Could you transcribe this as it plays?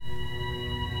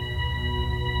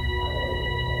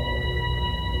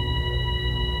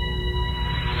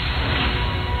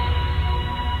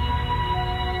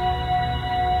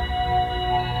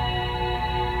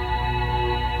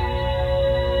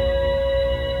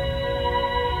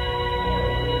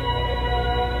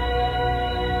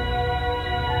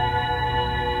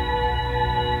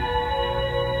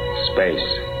Space,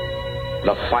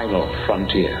 the final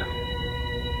frontier.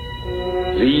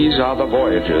 These are the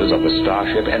voyages of the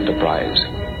Starship Enterprise.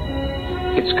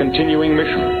 Its continuing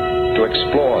mission to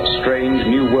explore strange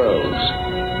new worlds,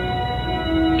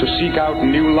 to seek out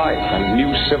new life and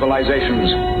new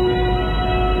civilizations,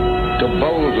 to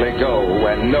boldly go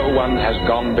where no one has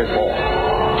gone before.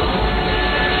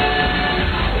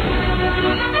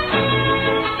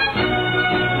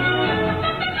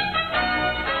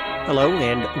 Hello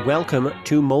and welcome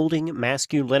to Molding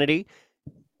Masculinity.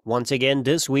 Once again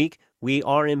this week, we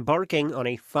are embarking on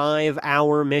a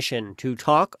 5-hour mission to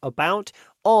talk about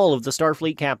all of the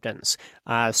Starfleet captains.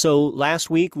 So last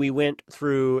week we went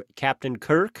through Captain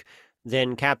Kirk,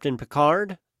 then Captain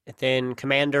Picard, then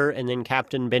Commander, and then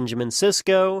Captain Benjamin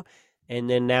Sisko. And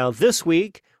then now this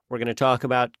week, we're going to talk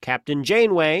about Captain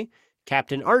Janeway,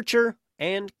 Captain Archer,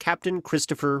 and Captain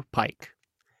Christopher Pike.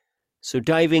 So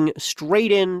diving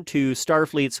straight into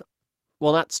Starfleet's,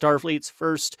 well, not Starfleet's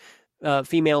first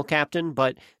female captain,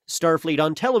 but Starfleet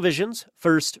on television's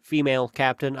first female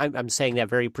captain. I'm saying that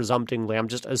very presumptively. I'm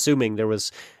just assuming it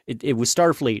was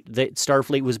Starfleet. That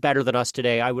Starfleet was better than us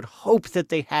today. I would hope that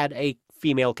they had a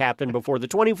female captain before the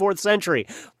 24th century.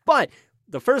 But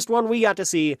the first one we got to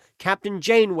see, Captain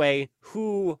Janeway,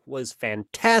 who was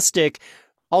fantastic.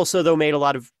 Also, though, made a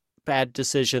lot of bad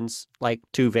decisions like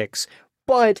Tuvix.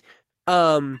 But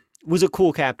was a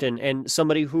cool captain and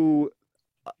somebody who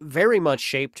very much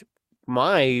shaped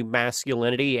my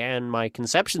masculinity and my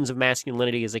conceptions of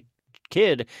masculinity as a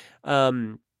kid.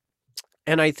 And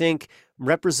I think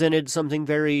represented something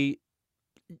very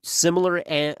similar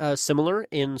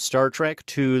in Star Trek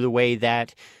to the way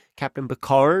that Captain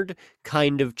Picard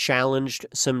kind of challenged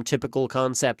some typical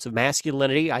concepts of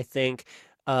masculinity. I think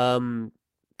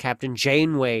Captain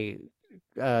Janeway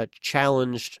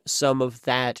challenged some of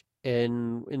that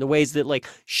in the ways that, like,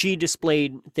 she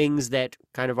displayed things that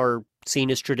kind of are seen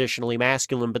as traditionally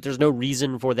masculine, but there's no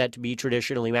reason for that to be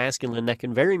traditionally masculine. That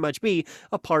can very much be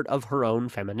a part of her own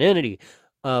femininity,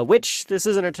 which this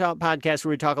isn't a top podcast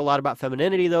where we talk a lot about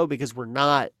femininity, though, because we're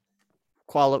not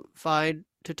qualified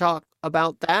to talk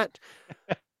about that.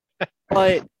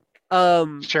 But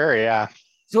sure, yeah.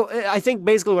 So I think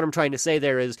basically what I'm trying to say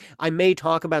there is I may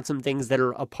talk about some things that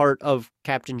are a part of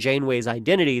Captain Janeway's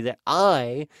identity that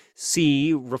I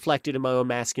see reflected in my own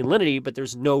masculinity, but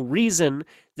there's no reason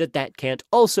that that can't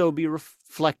also be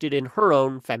reflected in her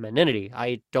own femininity.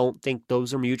 I don't think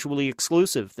those are mutually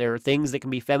exclusive. There are things that can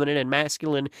be feminine and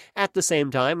masculine at the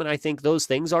same time, and I think those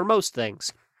things are most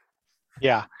things.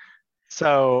 Yeah.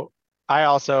 So I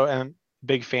also am a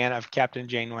big fan of Captain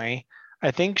Janeway.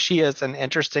 I think she is an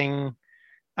interesting...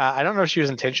 I don't know if she was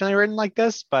intentionally written like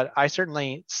this, but I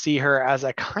certainly see her as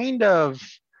a kind of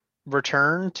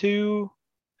return to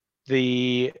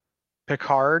the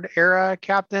Picard era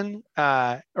captain,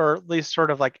 or at least sort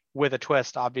of like with a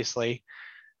twist, obviously.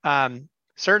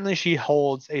 Certainly she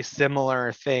holds a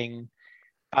similar thing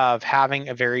of having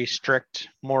a very strict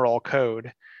moral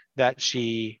code that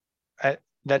she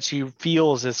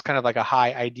feels is kind of like a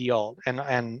high ideal,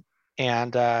 and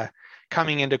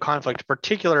coming into conflict,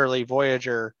 particularly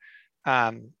Voyager,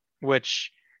 which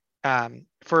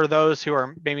for those who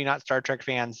are maybe not Star Trek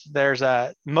fans, there's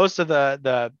most of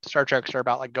the Star Treks are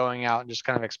about like going out and just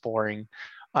kind of exploring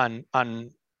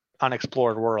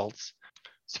unexplored worlds.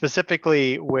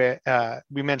 Specifically, we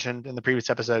mentioned in the previous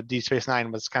episode, Deep Space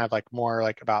Nine was kind of like more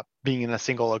like about being in a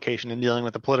single location and dealing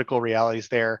with the political realities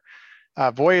there.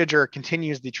 Voyager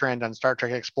continues the trend on Star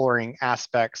Trek exploring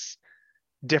aspects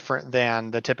different than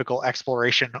the typical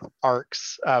exploration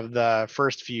arcs of the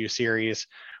first few series,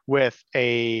 with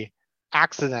a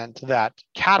accident that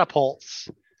catapults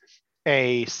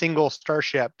a single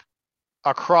starship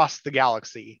across the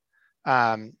galaxy,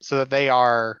 so that they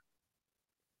are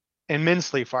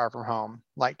immensely far from home.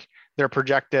 Like, their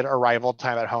projected arrival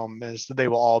time at home is they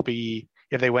will all be,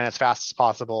 if they went as fast as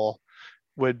possible,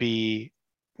 would be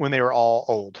when they were all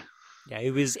old. Yeah,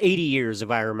 it was 80 years, if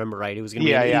I remember right. It was going to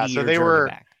be an 80-year so they journey were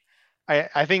back.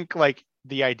 I think like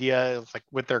the idea is like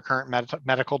with their current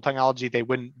medical technology, they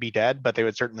wouldn't be dead, but they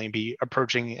would certainly be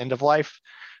approaching the end of life.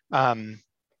 And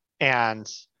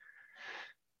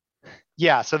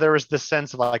yeah, so there was this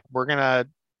sense of like, we're going to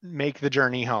make the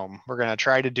journey home. We're going to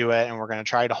try to do it, and we're going to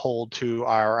try to hold to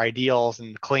our ideals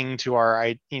and cling to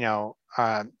our,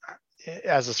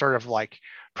 as a sort of like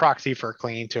proxy for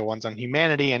clinging to one's own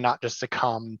humanity, and not just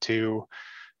succumb to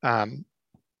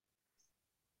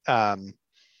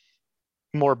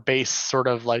more base sort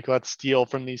of like, let's steal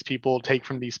from these people, take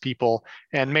from these people,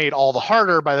 and made all the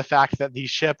harder by the fact that the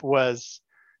ship was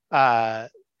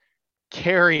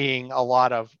carrying a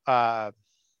lot of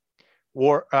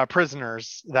war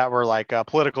prisoners that were like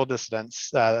political dissidents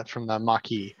from the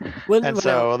Maquis. Well, And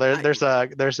well, so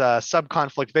there's a sub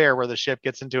conflict there where the ship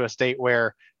gets into a state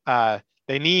where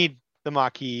they need the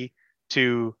Maquis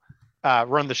to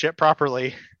run the ship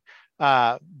properly,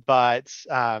 but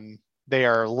they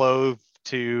are loath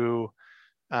to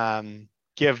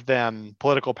give them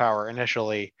political power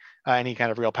initially, any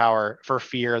kind of real power, for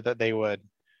fear that they would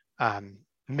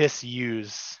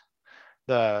misuse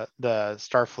the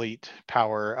Starfleet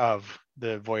power of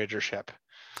the Voyager ship.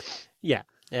 yeah.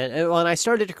 And I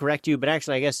started to correct you, but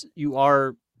actually, I guess you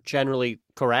are generally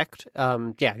correct.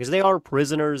 Yeah, because they are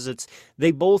prisoners. It's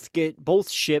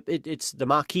it's the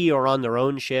Maquis are on their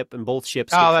own ship, and both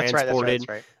ships get That's transported.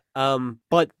 Right. That's right.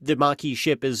 But the Maquis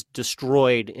ship is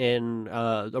destroyed in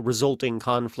a resulting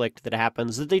conflict that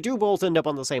happens that they do both end up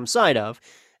on the same side of.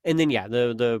 And then, yeah,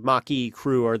 the Maquis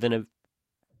crew are then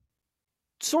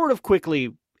sort of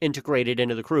quickly integrated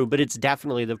into the crew, but it's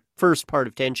definitely the first part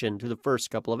of tension to the first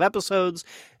couple of episodes,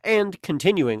 and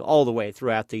continuing all the way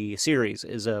throughout the series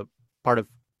is a part of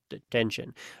the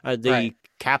tension. The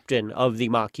captain of the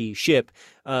Maquis ship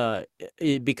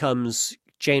it becomes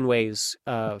Janeway's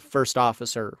first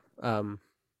officer. So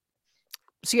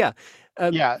yeah.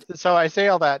 So I say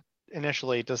all that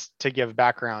initially just to give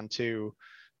background to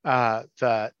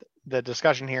the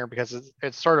discussion here, because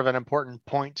it's sort of an important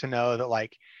point to know that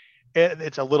like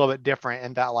it's a little bit different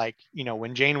in that, like, you know,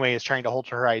 when Janeway is trying to hold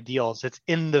to her ideals, it's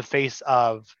in the face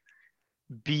of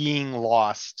being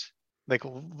lost, like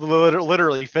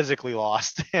literally physically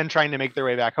lost, and trying to make their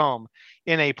way back home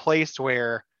in a place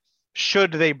where,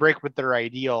 should they break with their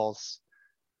ideals,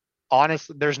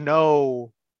 honestly, there's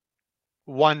no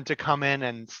one to come in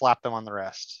and slap them on the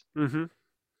wrist. Mm-hmm.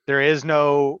 There is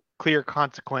no clear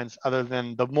consequence other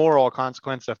than the moral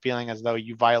consequence of feeling as though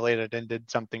you violated and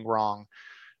did something wrong.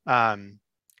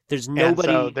 There's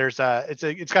nobody. So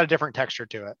it's got a different texture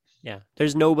to it. Yeah,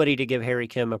 there's nobody to give Harry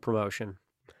Kim a promotion.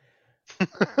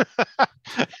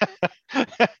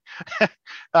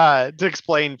 To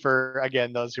explain for,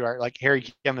 again, those who are like,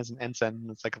 Harry Kim is an ensign.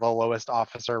 It's like the lowest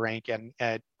officer rank, and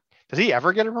does he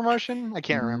ever get a promotion? I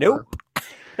can't remember.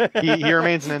 Nope. he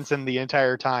remains an ensign the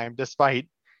entire time, despite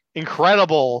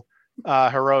incredible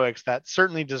heroics that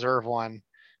certainly deserve one.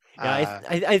 Yeah,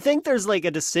 I think there's like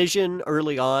a decision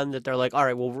early on that they're like, all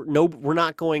right, well, we're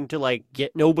not going to like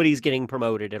nobody's getting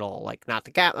promoted at all. Like, not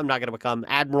the cap. I'm not going to become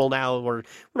admiral now. We're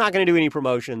not going to do any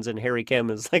promotions. And Harry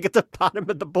Kim is like at the bottom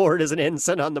of the board as an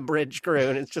ensign on the bridge crew,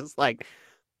 and it's just like,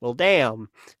 well, damn,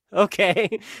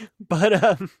 okay,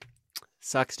 but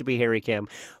sucks to be Harry Kim,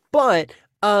 but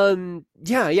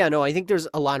yeah, no, I think there's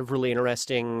a lot of really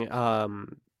interesting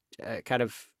kind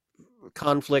of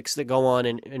conflicts that go on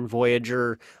in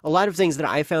Voyager. A lot of things that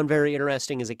I found very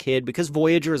interesting as a kid, because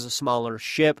Voyager is a smaller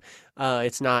ship.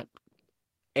 It's not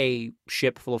a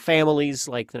ship full of families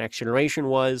like the Next Generation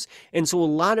was. And so a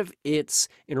lot of its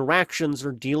interactions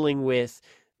are dealing with,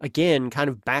 again,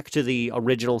 kind of back to the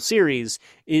original series,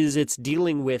 is it's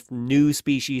dealing with new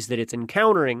species that it's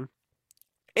encountering.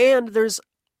 And there's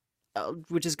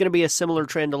which is going to be a similar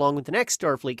trend along with the next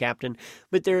Starfleet captain,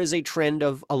 but there is a trend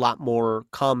of a lot more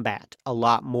combat, a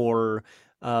lot more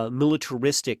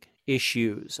militaristic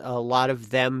issues, a lot of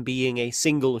them being a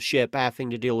single ship having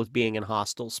to deal with being in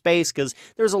hostile space, because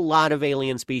there's a lot of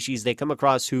alien species they come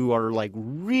across who are like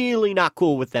really not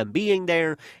cool with them being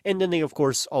there, and then they of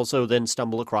course also then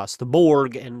stumble across the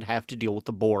Borg and have to deal with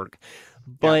the Borg.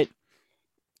 But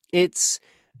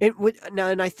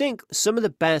and I think some of the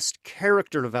best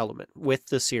character development with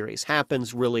the series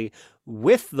happens really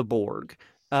with the Borg,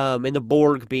 and the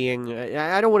Borg being,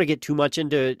 I don't want to get too much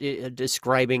into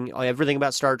describing everything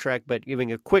about Star Trek, but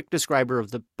giving a quick describer of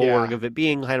the Borg, of it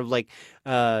being kind of like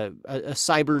a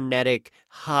cybernetic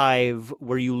hive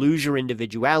where you lose your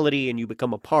individuality and you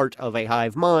become a part of a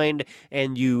hive mind,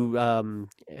 and you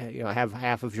have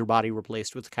half of your body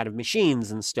replaced with kind of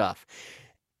machines and stuff.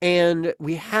 And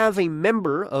we have a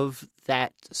member of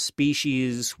that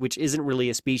species, which isn't really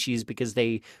a species because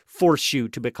they force you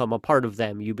to become a part of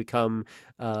them. You become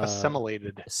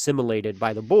assimilated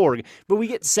by the Borg. But we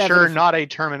get seven. Sure, not a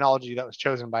terminology that was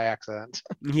chosen by accident.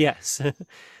 Yes.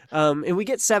 And we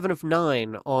get 7 of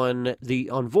 9 on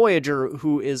Voyager,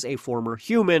 who is a former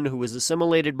human who was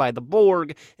assimilated by the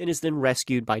Borg and is then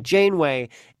rescued by Janeway.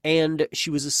 And she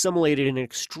was assimilated at an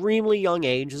extremely young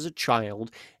age as a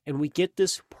child. And we get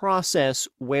this process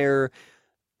where,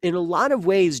 in a lot of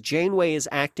ways, Janeway is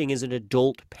acting as an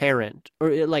adult parent,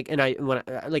 or like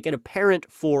a parent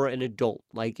for an adult,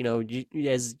 like,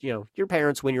 as your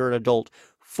parents when you're an adult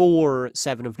for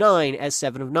 7 of 9, as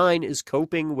 7 of 9 is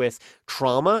coping with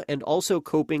trauma and also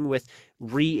coping with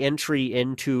re-entry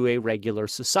into a regular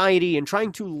society and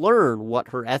trying to learn what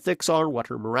her ethics are, what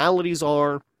her moralities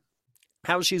are,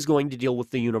 how she's going to deal with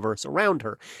the universe around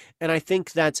her. And I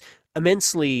think that's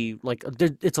immensely like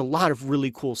it's a lot of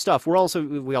really cool stuff. We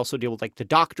also deal with like the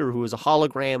Doctor, who is a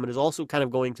hologram and is also kind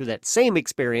of going through that same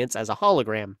experience as a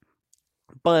hologram.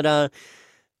 But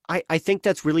I think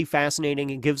that's really fascinating.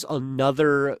 It gives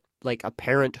another like a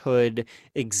parenthood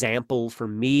example for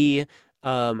me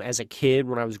as a kid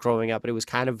when I was growing up. And it was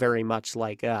kind of very much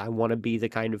like I want to be the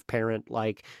kind of parent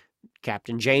like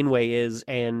Captain Janeway is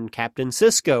and Captain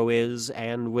Sisko is,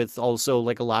 and with also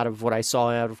like a lot of what I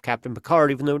saw out of Captain Picard,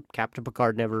 even though Captain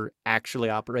Picard never actually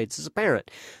operates as a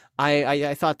parent.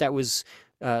 I thought that was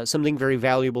something very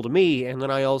valuable to me. And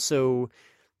then I also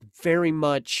very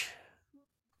much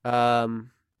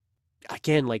um,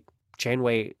 again, like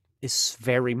Janeway is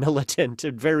very militant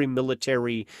and very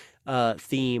military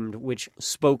themed, which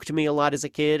spoke to me a lot as a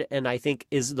kid, and I think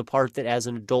is the part that as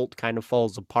an adult kind of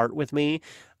falls apart with me.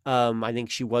 I think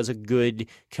she was a good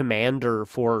commander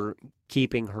for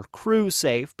keeping her crew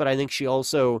safe, but I think she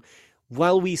also,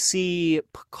 while we see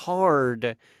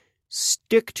Picard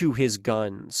stick to his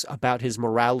guns about his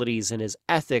moralities and his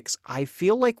ethics, I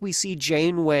feel like we see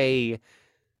Janeway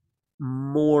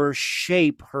more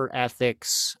shape her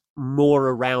ethics more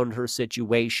around her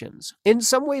situations in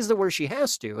some ways that where she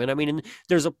has to. And I mean,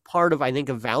 there's a part of, I think,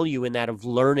 a value in that of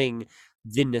learning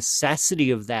the necessity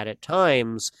of that at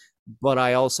times. But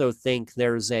I also think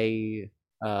there's a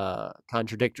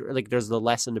contradictory, like there's the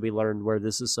lesson to be learned where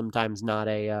this is sometimes not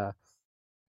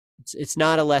it's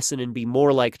not a lesson and be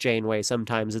more like Janeway.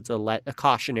 Sometimes it's a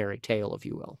cautionary tale, if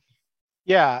you will.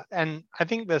 Yeah, and I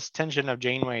think this tension of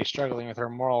Janeway struggling with her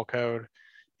moral code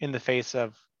in the face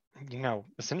of,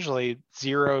 essentially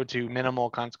 0 to minimal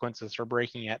consequences for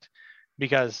breaking it,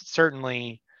 because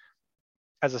certainly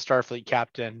as a Starfleet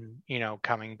captain,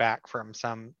 coming back from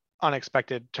some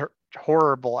unexpected,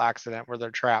 horrible accident where they're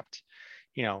trapped,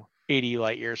 80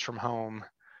 light years from home,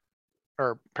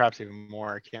 or perhaps even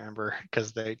more, I can't remember,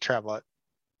 because they travel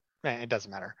it doesn't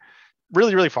matter,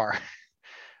 really, really far.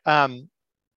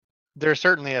 There's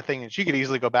certainly a thing that she could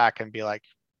easily go back and be like,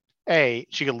 A,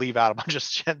 she could leave out a bunch of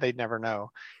shit they'd never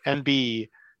know, and B,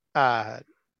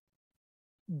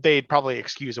 they'd probably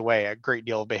excuse away a great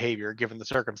deal of behavior given the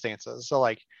circumstances. So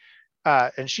like,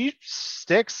 and she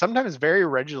sticks sometimes very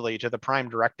rigidly to the Prime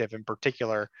Directive, in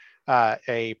particular,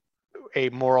 a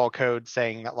moral code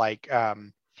saying that like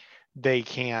they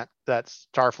can't, that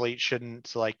Starfleet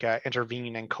shouldn't like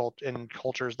intervene in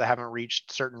cultures that haven't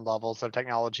reached certain levels of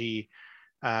technology.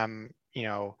 A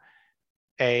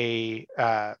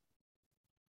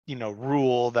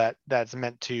rule that's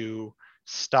meant to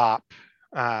stop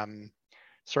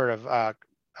sort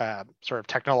of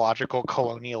technological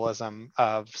colonialism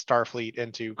of Starfleet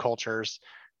into cultures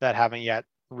that haven't yet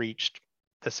reached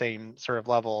the same sort of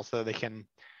level, so they can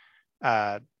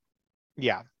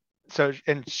so,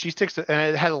 and she sticks to,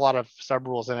 and it has a lot of sub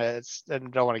rules in it. And I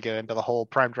don't want to get into the whole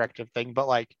Prime Directive thing, but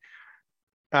like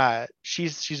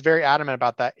she's very adamant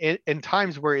about that in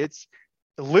times where it's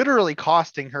literally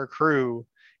costing her crew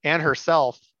and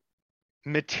herself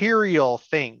material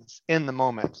things in the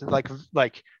moment.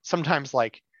 Like sometimes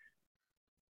like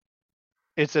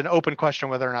it's an open question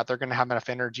whether or not they're going to have enough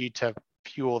energy to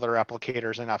fuel their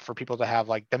replicators enough for people to have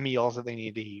like the meals that they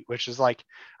need to eat, which is like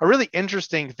a really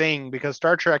interesting thing, because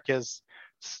Star Trek is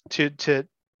to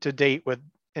date with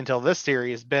until this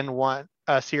series been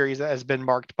a series that has been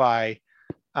marked by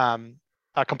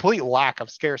a complete lack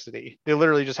of scarcity. They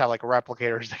literally just have like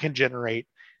replicators that can generate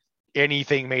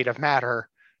anything made of matter.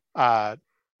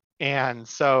 And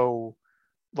so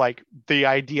like the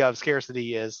idea of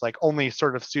scarcity is like only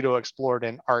sort of pseudo explored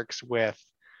in arcs with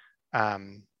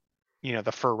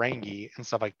the Ferengi and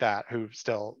stuff like that, who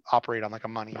still operate on like a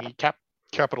money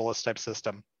capitalist type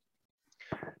system.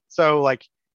 So like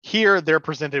here they're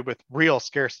presented with real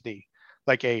scarcity,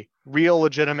 like a real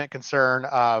legitimate concern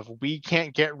of, we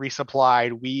can't get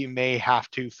resupplied, we may have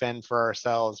to fend for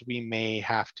ourselves, we may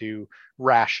have to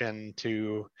ration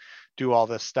to do all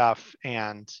this stuff.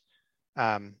 And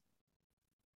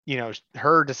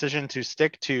her decision to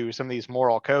stick to some of these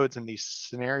moral codes in these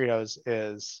scenarios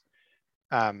is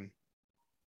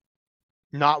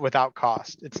not without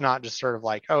cost. It's not just sort of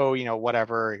like, oh,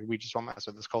 whatever, we just won't mess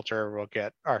with this culture, we'll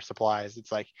get our supplies.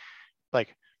 It's like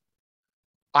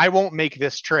I won't make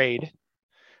this trade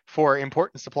for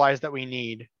important supplies that we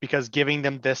need because giving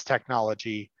them this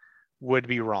technology would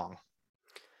be wrong,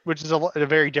 which is a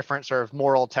very different sort of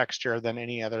moral texture than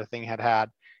any other thing had.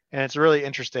 And it's a really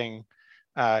interesting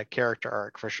character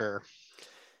arc for sure.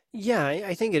 Yeah,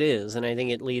 I think it is, and I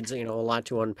think it leads, a lot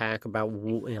to unpack about,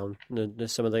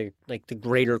 some of the like the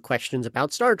greater questions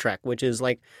about Star Trek, which is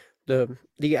like the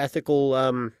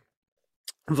ethical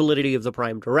validity of the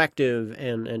Prime Directive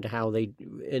and how they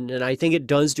and I think it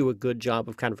does do a good job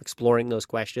of kind of exploring those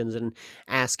questions and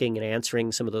asking and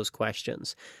answering some of those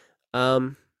questions.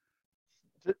 Um,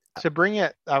 To bring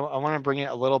it, I want to bring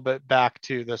it a little bit back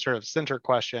to the sort of center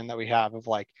question that we have of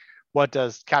like, what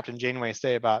does Captain Janeway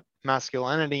say about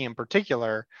masculinity in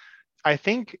particular? I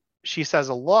think she says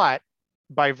a lot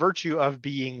by virtue of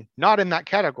being not in that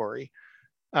category.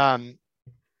 Um,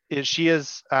 she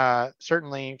is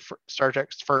certainly Star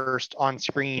Trek's first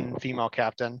on-screen female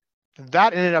captain.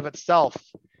 That in and of itself,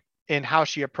 in how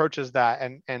she approaches that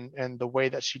and the way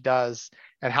that she does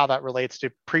and how that relates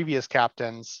to previous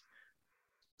captains,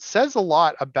 says a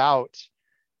lot about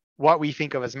what we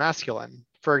think of as masculine.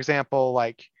 For example,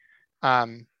 like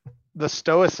um, the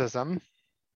stoicism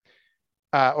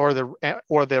or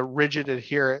the rigid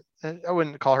adherence. I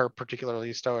wouldn't call her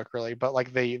particularly stoic, really, but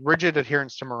like the rigid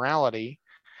adherence to morality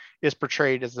is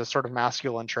portrayed as a sort of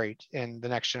masculine trait in the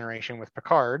Next Generation with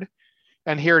Picard,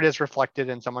 and here it is reflected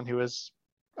in someone who is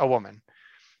a woman.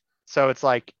 So it's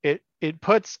like it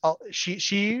puts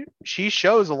she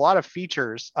shows a lot of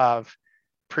features of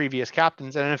previous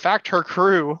captains, and in fact, her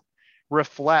crew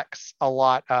reflects a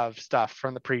lot of stuff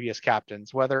from the previous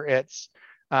captains, whether it's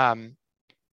um,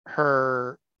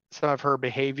 her some of her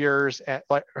behaviors,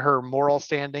 like her moral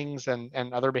standings and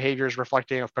other behaviors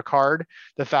reflecting of Picard,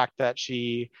 the fact that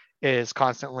she is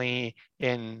constantly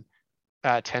in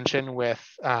tension with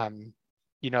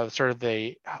sort of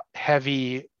the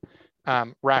heavy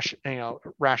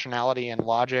rationality and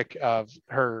logic of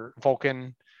her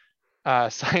Vulcan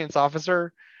science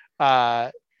officer, uh,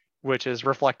 which is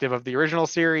reflective of the original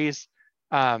series.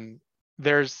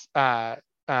 There's a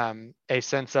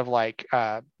sense of like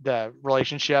the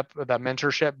relationship, the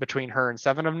mentorship between her and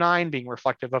Seven of Nine being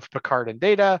reflective of Picard and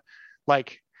Data.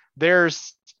 Like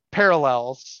there's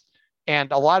parallels,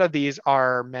 and a lot of these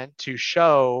are meant to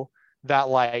show that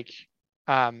like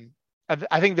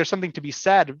I think there's something to be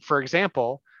said, for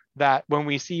example, that when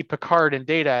we see Picard and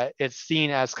Data, it's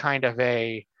seen as kind of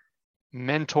a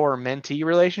mentor-mentee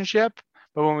relationship.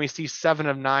 But when we see Seven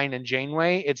of Nine and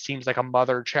Janeway, it seems like a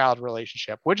mother-child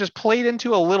relationship, which is played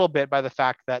into a little bit by the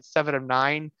fact that Seven of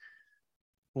Nine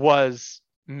was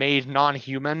made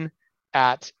non-human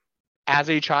as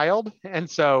a child. And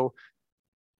so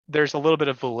there's a little bit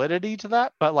of validity to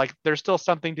that, but like there's still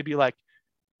something to be like,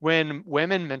 when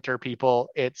women mentor people,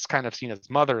 it's kind of seen as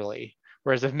motherly.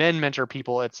 Whereas if men mentor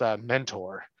people, it's a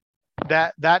mentor.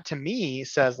 That to me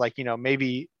says like,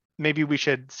 maybe we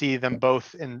should see them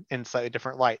both in slightly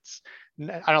different lights.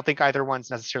 I don't think either one's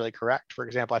necessarily correct. For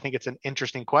example, I think it's an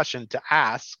interesting question to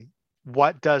ask.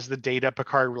 What does the Data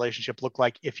Picard relationship look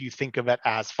like if you think of it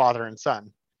as father and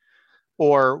son?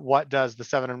 Or what does the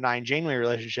Seven of Nine Janeway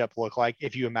relationship look like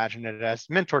if you imagine it as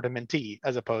mentor to mentee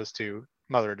as opposed to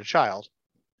mother to child?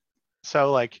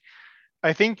 So like,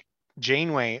 I think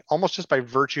Janeway, almost just by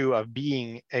virtue of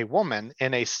being a woman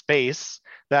in a space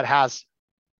that has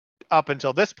up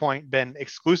until this point been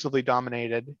exclusively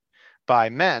dominated by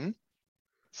men,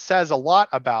 says a lot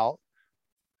about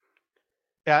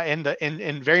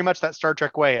in very much that Star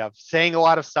Trek way of saying a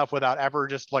lot of stuff without ever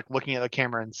just like looking at the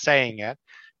camera and saying it.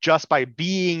 Just by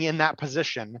being in that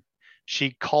position,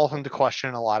 she calls into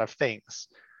question a lot of things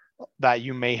that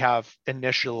you may have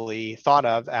initially thought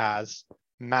of as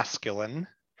masculine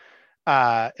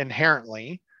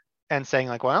inherently, and saying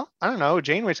like, well, I don't know,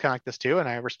 Janeway's kind of like this too, and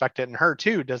I respect it in her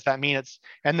too. Does that mean it's,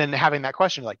 and then having that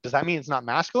question like, does that mean it's not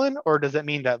masculine, or does it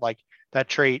mean that like that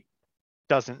trait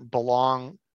doesn't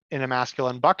belong in a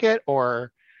masculine bucket,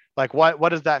 or like what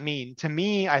does that mean? To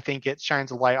me, I think it shines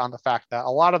a light on the fact that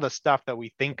a lot of the stuff that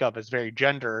we think of as very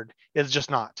gendered is just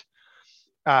not.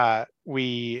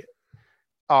 We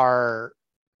are,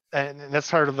 and that's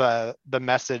sort of the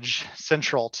message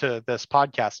central to this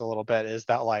podcast a little bit, is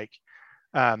that like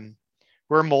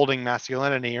we're molding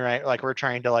masculinity, right? Like we're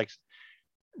trying to like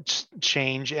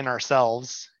change in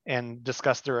ourselves and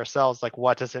discuss through ourselves like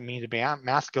what does it mean to be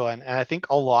masculine. And I think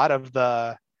a lot of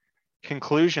the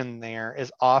conclusion there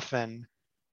is often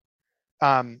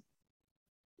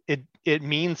it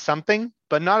means something,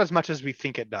 but not as much as we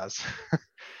think it does.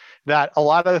 That a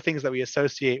lot of the things that we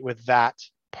associate with that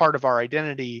part of our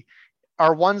identity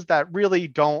are ones that really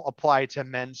don't apply to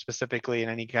men specifically in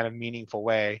any kind of meaningful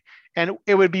way. And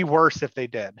it would be worse if they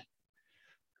did.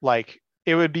 Like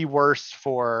it would be worse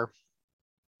for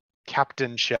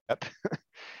captainship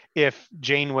if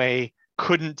Janeway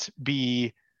couldn't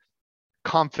be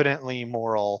confidently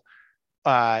moral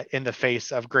in the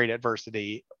face of great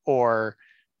adversity, or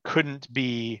couldn't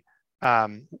be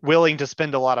willing to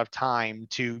spend a lot of time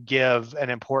to give an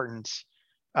important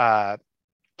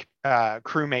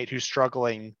crewmate who's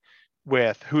struggling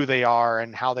with who they are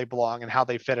and how they belong and how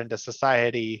they fit into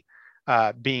society,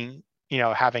 being,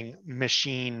 having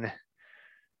machine,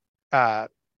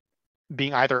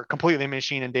 being either completely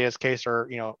machine in Data's case, or,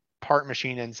 part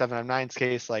machine in Seven of Nine's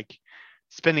case, like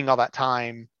spending all that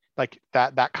time, like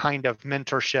that kind of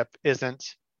mentorship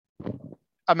isn't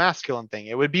a masculine thing.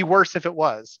 It would be worse if it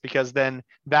was, because then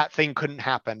that thing couldn't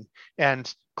happen.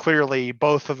 And clearly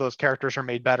both of those characters are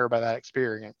made better by that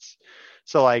experience.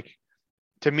 So like,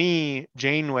 to me,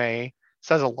 Janeway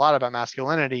says a lot about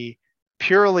masculinity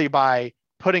purely by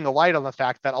putting a light on the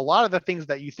fact that a lot of the things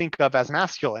that you think of as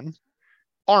masculine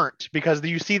aren't, because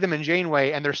you see them in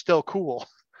Janeway and they're still cool.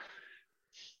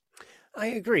 I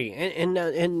agree, and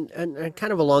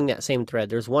kind of along that same thread,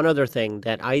 there's one other thing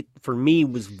that for me,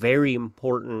 was very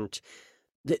important,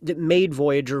 that made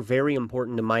Voyager very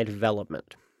important to my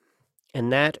development,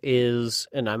 and that is,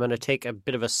 and I'm going to take a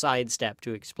bit of a sidestep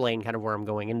to explain kind of where I'm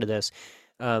going into this,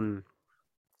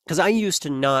 because I used to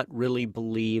not really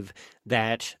believe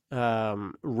that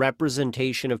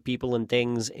representation of people and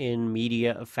things in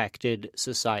media affected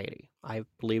society. I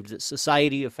believed that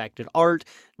society affected art,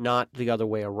 not the other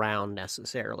way around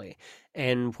necessarily.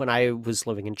 And when I was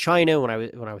living in China, when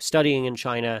I was studying in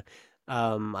China,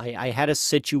 I had a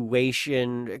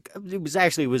situation.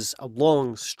 It was a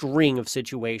long string of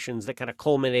situations that kind of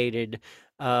culminated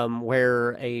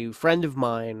where a friend of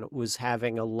mine was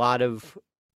having a lot of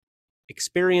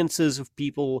experiences of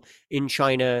people in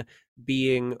China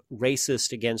being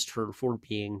racist against her for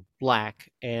being Black.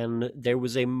 And there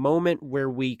was a moment where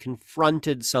we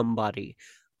confronted somebody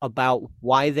about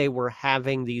why they were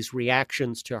having these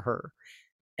reactions to her.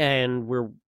 And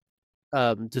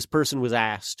this person was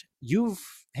asked,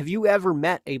 have you ever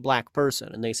met a Black person?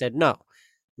 And they said, no.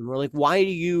 And we're like, why do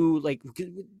you, like,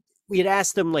 we had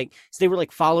asked them, like, so they were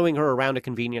like following her around a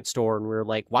convenience store, and we were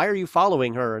like, why are you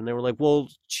following her? And they were like, well,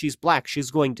 she's Black, she's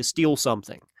going to steal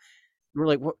something. And we're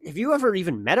like, well, have you ever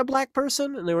even met a Black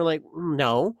person? And they were like,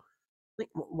 no. Like,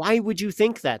 why would you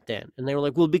think that then? And they were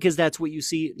like, well, because that's what you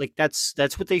see, like that's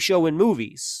what they show in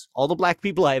movies. All the Black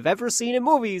people I've ever seen in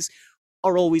movies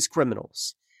are always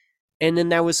criminals. And then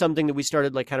that was something that we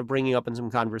started like kind of bringing up in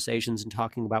some conversations and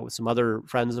talking about with some other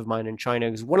friends of mine in China,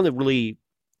 because one of the really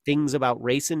things about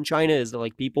race in China is that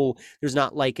like people, there's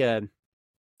not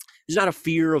a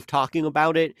fear of talking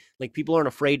about it. Like people aren't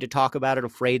afraid to talk about it,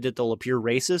 afraid that they'll appear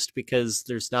racist, because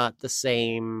it's not the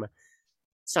same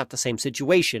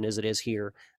situation as it is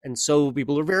here. And so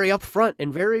people are very upfront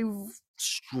and very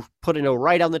putting it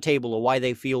right on the table of why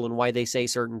they feel and why they say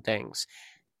certain things.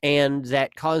 And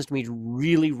that caused me to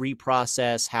really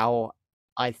reprocess how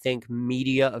I think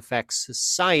media affects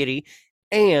society,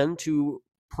 and to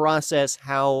process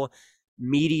how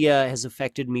media has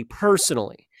affected me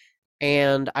personally.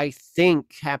 And I think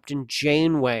Captain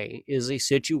Janeway is a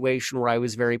situation where I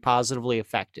was very positively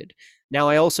affected. Now,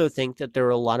 I also think that there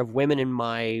are a lot of women in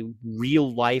my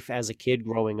real life as a kid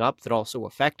growing up that also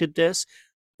affected this.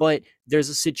 But there's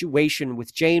a situation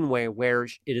with Janeway where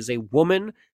it is a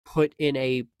woman put in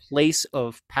a place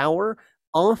of power,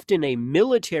 often a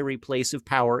military place of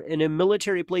power, in a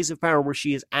military place of power where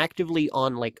she is actively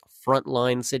on like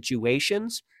frontline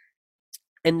situations.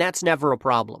 And that's never a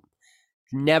problem.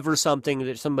 Never something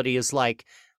that somebody is like,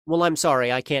 well, I'm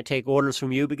sorry, I can't take orders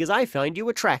from you because I find you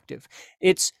attractive.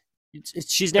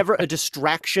 She's never a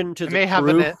distraction to the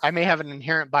crew. I may have an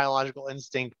inherent biological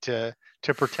instinct to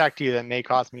protect you that may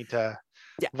cause me to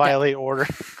violate order.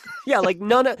 Yeah, like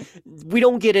we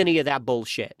don't get any of that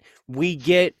bullshit. We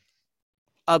get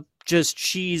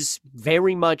she's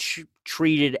very much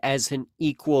treated as an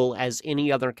equal as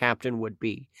any other captain would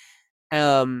be.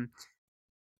 And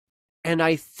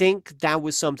I think that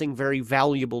was something very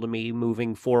valuable to me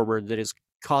moving forward, that has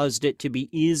caused it to be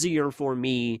easier for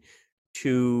me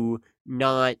to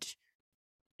not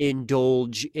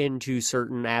indulge into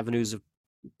certain avenues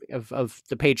of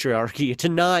the patriarchy, to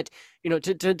not,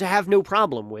 to have no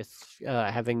problem with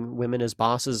having women as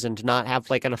bosses, and to not have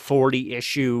like an authority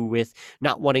issue with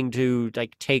not wanting to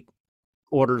like take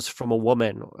orders from a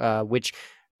woman, which,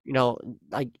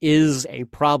 like is a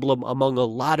problem among a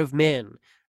lot of men.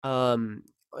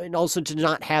 And also to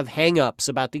not have hang-ups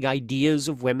about the ideas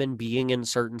of women being in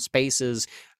certain spaces,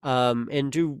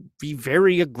 and to be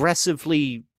very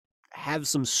aggressively have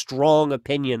some strong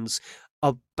opinions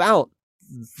about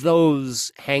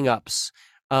those hang-ups,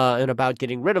 and about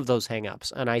getting rid of those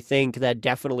hang-ups. And I think that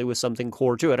definitely was something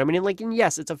core to it. I mean, like,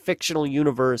 yes, it's a fictional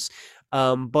universe,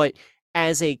 but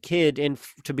as a kid, and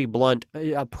to be blunt,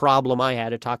 a problem I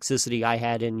had, a toxicity I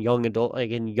had in young adult,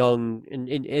 like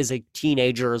as a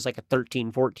teenager, as like a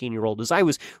 13, 14-year-old, is I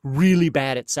was really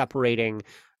bad at separating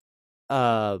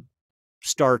uh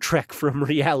Star Trek from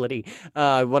reality.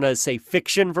 I want to say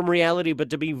fiction from reality, but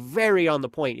to be very on the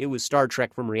point, it was Star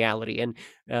Trek from reality. And,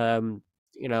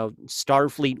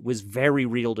 Starfleet was very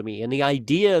real to me. And the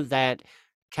idea that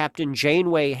Captain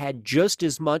Janeway had just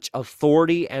as much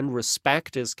authority and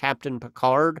respect as Captain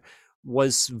Picard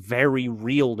was very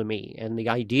real to me. And the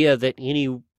idea that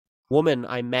any woman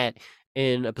I met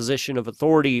in a position of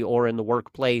authority or in the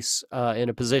workplace, in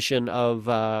a position of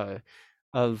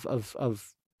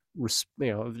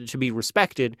to be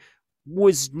respected,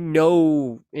 was in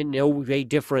no way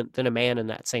different than a man in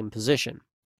that same position.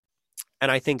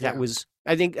 And I think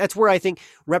that's where I think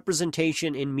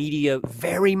representation in media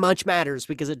very much matters,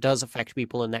 because it does affect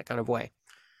people in that kind of way.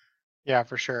 Yeah,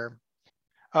 for sure.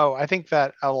 Oh, I think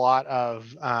that a lot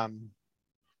of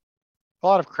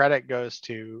credit goes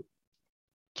to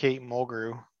Kate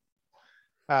Mulgrew,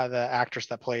 the actress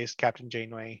that plays Captain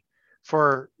Janeway,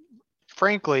 for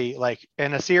frankly, like,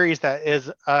 in a series that is,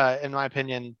 in my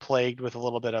opinion, plagued with a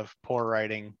little bit of poor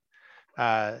writing.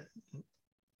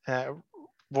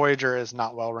 Voyager is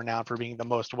not well renowned for being the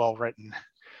most well-written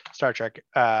Star Trek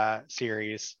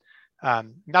series.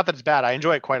 Not that it's bad. I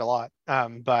enjoy it quite a lot.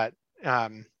 But I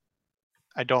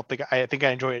think I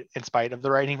enjoy it in spite of the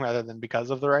writing rather than because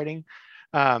of the writing.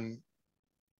 And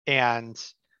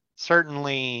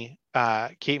certainly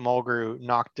Kate Mulgrew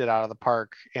knocked it out of the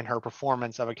park in her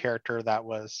performance of a character that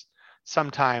was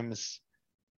sometimes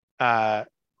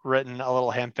written a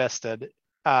little ham-fisted.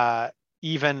 I'm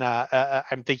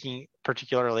thinking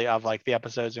particularly of like the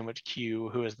episodes in which Q,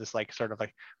 who is this like sort of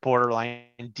like borderline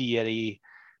deity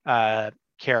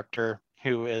character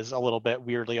who is a little bit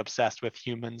weirdly obsessed with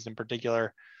humans in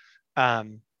particular,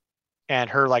 and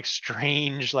her like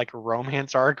strange like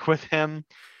romance arc with him,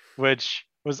 which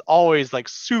was always like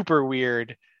super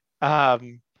weird,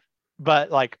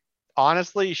 but like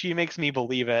honestly she makes me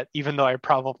believe it, even though I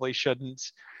probably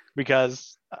shouldn't,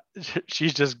 because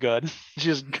she's just good.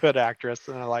 She's a good actress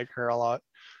and I like her a lot.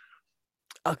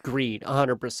 Agreed,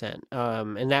 100%.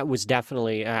 And that was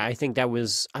definitely, I think that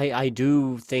was, I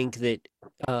do think that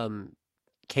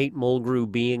Kate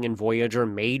Mulgrew being in Voyager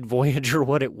made Voyager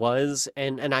what it was.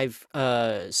 And I've,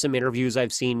 some interviews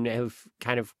I've seen have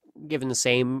kind of given the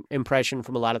same impression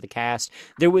from a lot of the cast.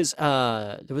 There was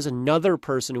another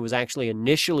person who was actually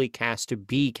initially cast to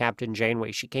be Captain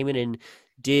Janeway. She came in and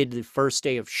did the first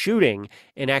day of shooting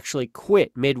and actually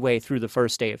quit midway through the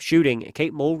first day of shooting.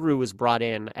 Kate Mulgrew was brought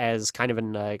in as kind of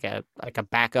like a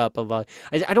backup of a.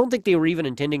 I don't think they were even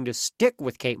intending to stick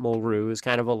with Kate Mulgrew as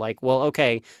kind of a like, well,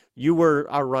 okay, you were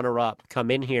our runner-up, come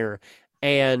in here.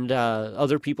 And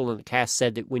other people in the cast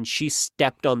said that when she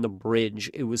stepped on the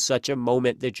bridge, it was such a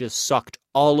moment that just sucked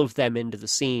all of them into the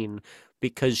scene,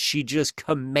 because she just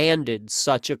commanded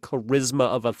such a charisma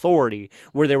of authority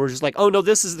where they were just like, oh no,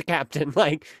 this is the captain.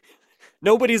 Like,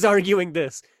 nobody's arguing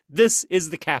this. This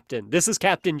is the captain. This is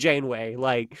Captain Janeway.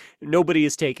 Like, nobody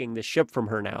is taking the ship from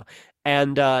her now.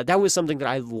 And that was something that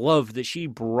I loved that she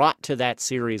brought to that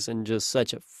series in just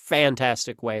such a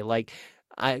fantastic way. Like,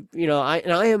 I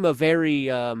am a very,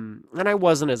 and I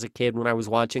wasn't as a kid when I was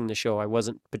watching the show. I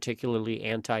wasn't particularly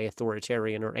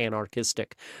anti-authoritarian or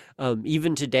anarchistic.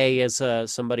 Even today, as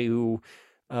somebody who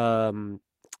dabbles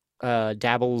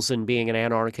in being an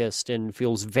anarchist and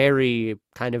feels very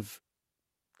kind of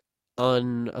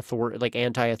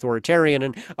anti-authoritarian,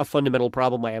 and a fundamental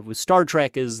problem I have with Star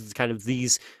Trek is kind of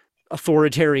these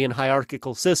authoritarian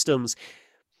hierarchical systems.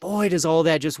 Boy, does all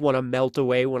that just want to melt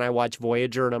away when I watch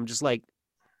Voyager, and I'm just like,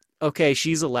 okay,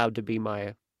 she's allowed to be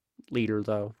my leader,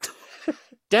 though.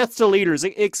 Death to leaders,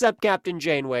 except Captain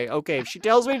Janeway. Okay, if she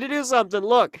tells me to do something,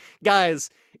 look, guys,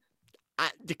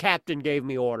 the captain gave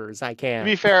me orders. I can't.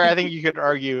 To be fair, I think you could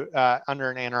argue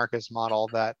under an anarchist model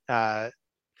that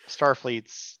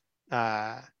Starfleet's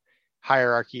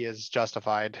hierarchy is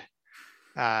justified,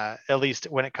 at least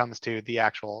when it comes to the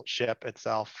actual ship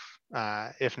itself,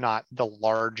 if not the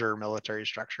larger military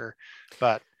structure.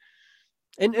 But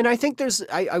And I think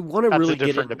I want to really get a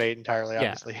different debate entirely,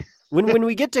 obviously. when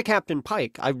we get to Captain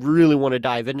Pike, I really want to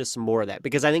dive into some more of that,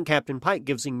 because I think Captain Pike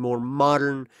gives a more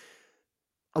modern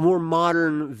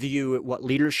view at what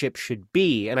leadership should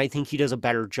be, and I think he does a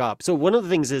better job. So one of the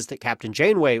things is that Captain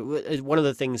Janeway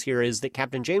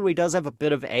does have a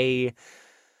bit of a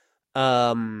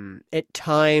at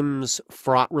times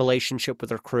fraught relationship with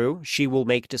her crew. She will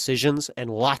make decisions, and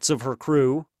lots of her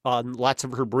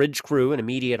bridge crew and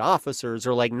immediate officers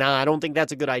are like, nah, I don't think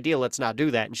that's a good idea. Let's not do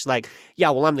that. And she's like, yeah,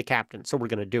 well, I'm the captain, so we're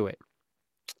going to do it.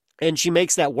 And she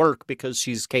makes that work because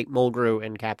she's Kate Mulgrew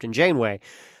and Captain Janeway.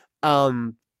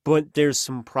 But there's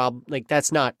some like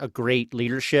that's not a great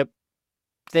leadership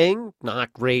thing,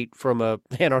 not great from a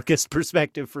anarchist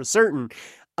perspective for certain.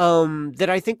 That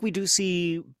I think we do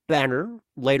see better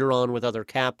later on with other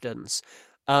captains.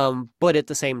 But at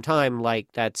the same time,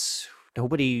 like that's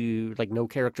nobody, like no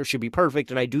character should be perfect,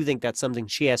 and I do think that's something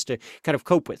she has to kind of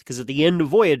cope with because at the end of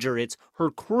Voyager, it's her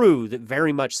crew that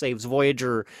very much saves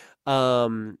Voyager,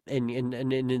 and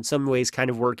in some ways kind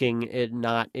of working it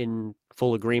not in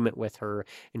full agreement with her,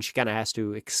 and she kind of has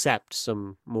to accept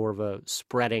some more of a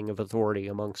spreading of authority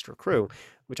amongst her crew,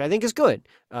 which I think is good.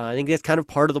 I think that's kind of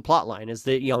part of the plot line is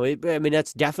that, I mean,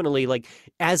 that's definitely like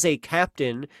as a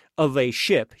captain of a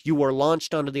ship, you are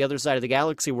launched onto the other side of the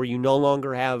galaxy where you no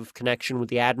longer have connection with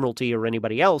the Admiralty or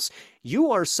anybody else.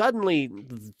 You are suddenly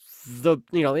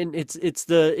and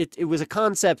it was a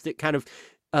concept that kind of,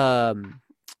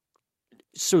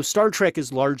 so Star Trek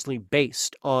is largely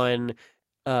based on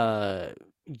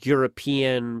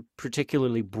European,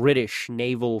 particularly British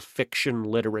naval fiction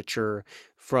literature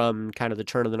from kind of the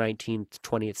turn of the 19th,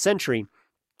 20th century.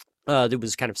 That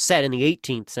was kind of set in the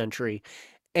 18th century.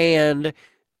 And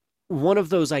one of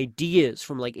those ideas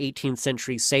from like 18th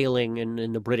century sailing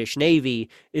in the British Navy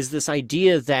is this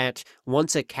idea that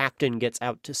once a captain gets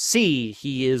out to sea,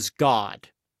 he is God.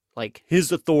 Like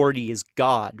his authority is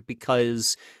God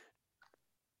because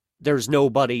there's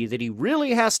nobody that he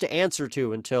really has to answer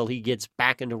to until he gets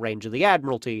back into range of the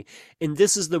Admiralty. And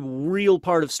this is the real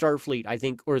part of Starfleet, I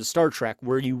think, or the Star Trek,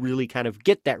 where you really kind of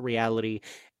get that reality.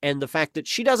 And the fact that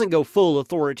she doesn't go full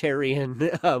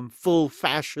authoritarian, full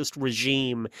fascist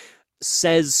regime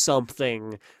says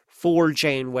something for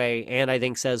Janeway, and I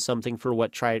think says something for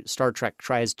what Star Trek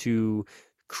tries to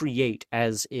create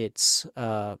as its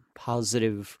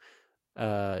positive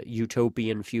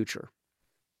utopian future.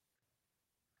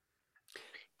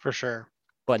 For sure.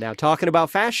 But now talking about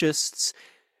fascists,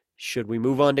 should we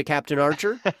move on to Captain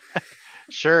Archer?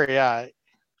 Sure, yeah.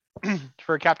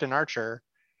 For Captain Archer,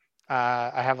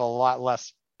 I have a lot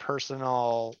less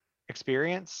personal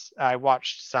experience. I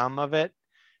watched some of it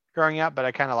growing up, but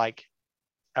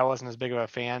I wasn't as big of a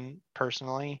fan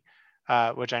personally,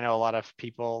 which I know a lot of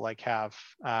people have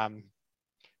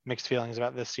mixed feelings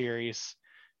about this series.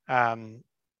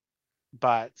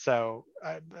 But so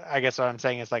I guess what I'm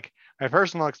saying is my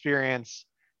personal experience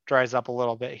dries up a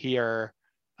little bit here,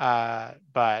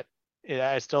 but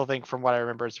I still think from what I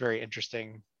remember, it's a very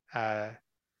interesting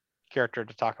character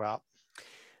to talk about.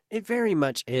 It very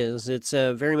much is. It's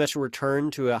very much a return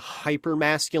to a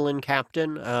hyper-masculine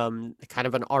captain, kind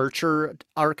of an archer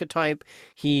archetype.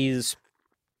 He's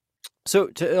so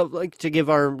to give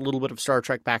our little bit of Star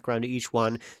Trek background to each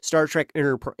one. Star Trek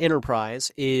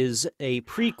Enterprise is a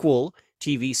prequel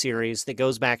TV series that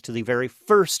goes back to the very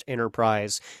first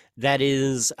Enterprise. That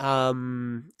is, I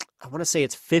want to say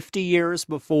it's 50 years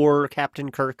before Captain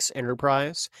Kirk's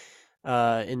Enterprise,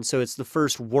 and so it's the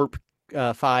first warp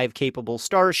 5 capable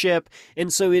starship,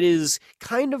 and so it is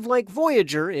kind of like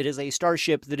Voyager. It is a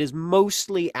starship that is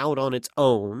mostly out on its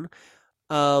own.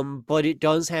 But it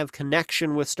does have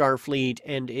connection with Starfleet,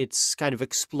 and it's kind of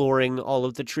exploring all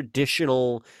of the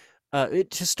traditional. To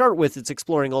start with, it's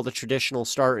exploring all the traditional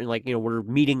we're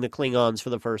meeting the Klingons for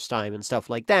the first time and stuff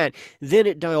like that. Then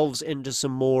it delves into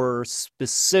some more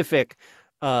specific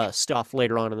stuff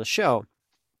later on in the show.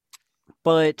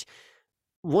 But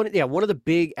one of the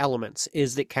big elements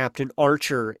is that Captain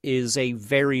Archer is a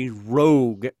very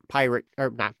rogue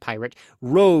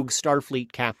rogue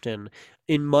Starfleet captain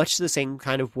in much the same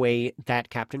kind of way that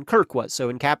Captain Kirk was. So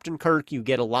in Captain Kirk, you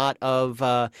get a lot of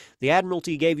the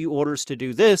Admiralty gave you orders to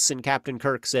do this, and Captain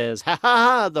Kirk says, ha ha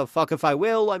ha, the fuck if I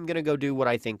will, I'm going to go do what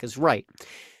I think is right.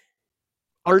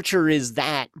 Archer is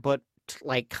that, but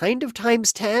kind of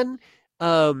times 10.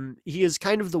 He is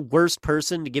kind of the worst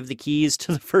person to give the keys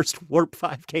to the first Warp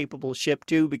 5 capable ship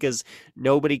to, because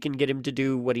nobody can get him to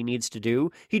do what he needs to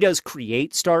do. He does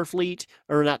create Starfleet,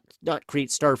 or not create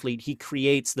Starfleet, he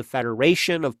creates the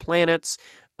Federation of Planets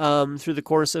through the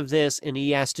course of this, and he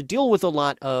has to deal with a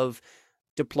lot of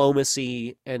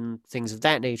diplomacy and things of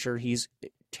that nature. He's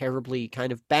terribly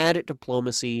kind of bad at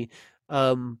diplomacy,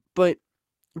 but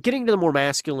getting to the more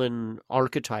masculine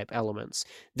archetype elements,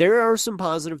 there are some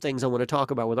positive things I want to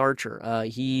talk about with Archer.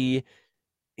 He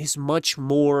is much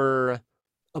more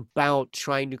about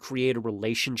trying to create a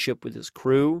relationship with his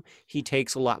crew. He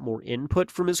takes a lot more input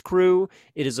from his crew.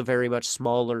 It is a very much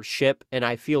smaller ship, and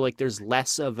I feel like there's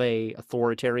less of a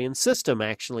authoritarian system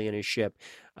actually in his ship.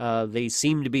 They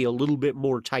seem to be a little bit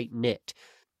more tight-knit.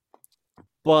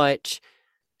 But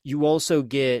you also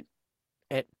get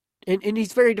and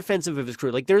he's very defensive of his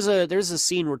crew. Like there's a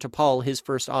scene where T'Pol, his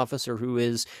first officer, who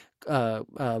is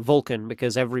Vulcan,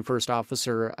 because every first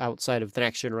officer outside of the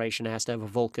Next Generation has to have a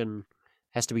Vulcan,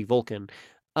 has to be Vulcan.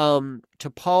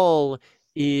 T'Pol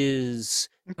is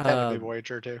Technically uh,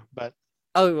 Voyager too, but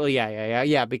oh well,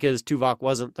 yeah, because Tuvok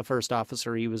wasn't the first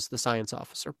officer; he was the science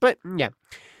officer. But yeah,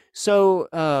 so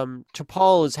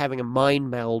T'Pol is having a mind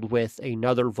meld with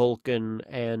another Vulcan,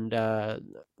 and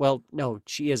well, no,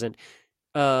 she isn't.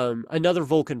 Another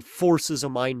Vulcan forces a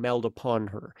mind meld upon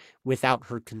her without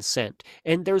her consent.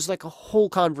 And there's like a whole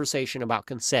conversation about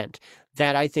consent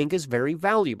that I think is very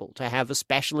valuable to have,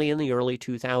 especially in the early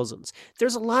 2000s.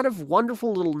 There's a lot of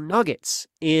wonderful little nuggets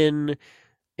in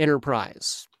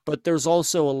Enterprise, but there's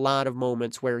also a lot of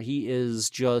moments where he is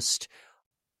just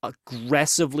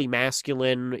aggressively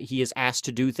masculine. He is asked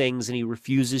to do things and he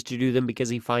refuses to do them because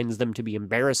he finds them to be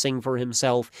embarrassing for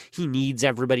himself. He needs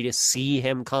everybody to see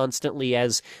him constantly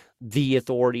as the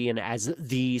authority and as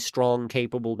the strong,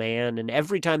 capable man. And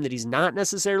every time that he's not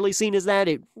necessarily seen as that,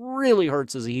 it really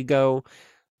hurts his ego.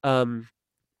 Um,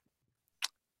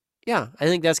 yeah, I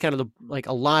think that's kind of like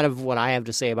a lot of what I have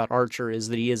to say about Archer is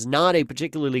that he is not a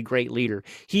particularly great leader.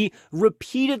 He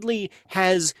repeatedly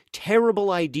has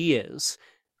terrible ideas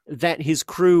that his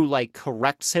crew like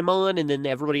corrects him on, and then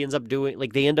everybody ends up doing,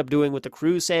 like, they end up doing what the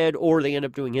crew said, or they end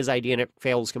up doing his idea and it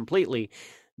fails completely.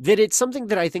 That it's something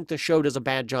that I think the show does a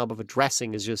bad job of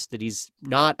addressing, is just that he's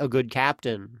not a good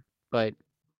captain, but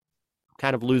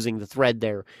kind of losing the thread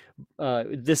there.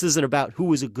 This isn't about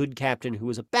who is a good captain, who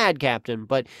is a bad captain,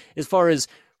 but as far as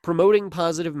promoting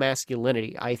positive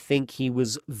masculinity, I think he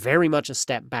was very much a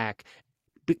step back,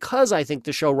 because I think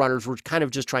the showrunners were kind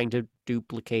of just trying to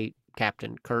duplicate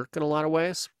Captain Kirk in a lot of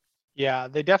ways. yeah,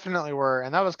 they definitely were.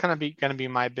 And that was kind of going to be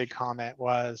my big comment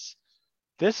was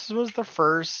this was the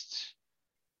first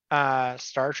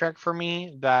Star Trek for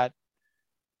me that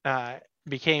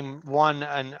became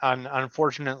an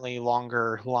unfortunately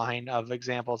longer line of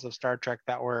examples of Star Trek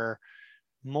that were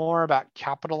more about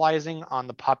capitalizing on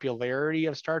the popularity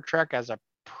of Star Trek as a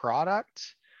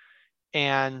product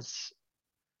and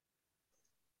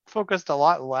focused a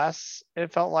lot less,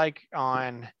 it felt like,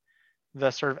 on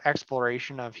the sort of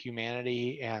exploration of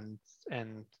humanity and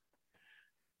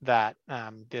that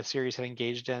the series had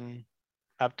engaged in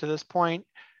up to this point.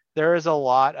 There is a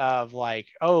lot of like,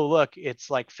 oh look, it's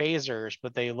like phasers,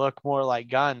 but they look more like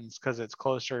guns because it's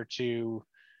closer to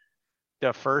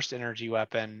the first energy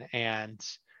weapon, and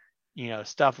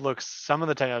stuff looks, some of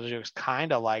the technology looks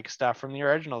kind of like stuff from the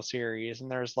original series,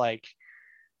 and there's like,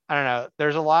 I don't know,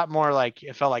 there's a lot more like,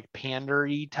 it felt like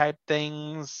pandery type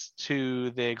things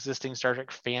to the existing Star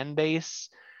Trek fan base.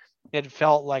 It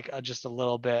felt like just a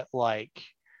little bit like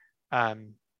a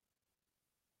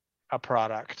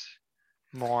product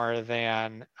more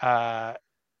than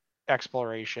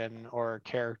exploration or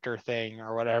character thing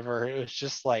or whatever. It was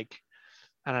just like,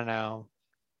 I don't know.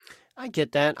 I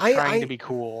get that. Trying to be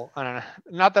cool. I don't know.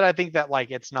 Not that I think that like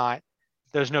it's not,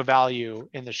 there's no value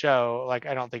in the show. Like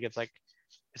I don't think it's like,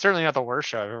 it's certainly not the worst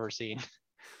show I've ever seen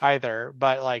either,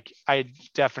 but like I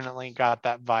definitely got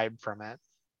that vibe from it.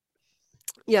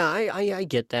 Yeah, I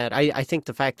get that. I think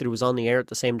the fact that it was on the air at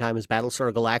the same time as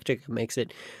Battlestar Galactica makes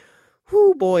it,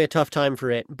 whoo boy, a tough time for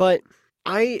it. But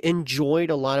I enjoyed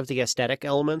a lot of the aesthetic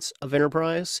elements of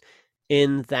Enterprise,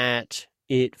 in that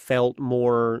it felt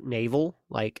more naval,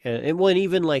 like, and when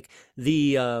even like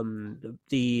the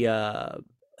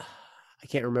I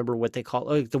can't remember what they call,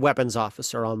 like, the weapons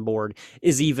officer on board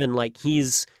is even like,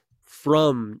 he's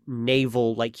from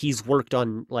naval, like he's worked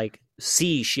on like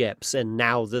sea ships, and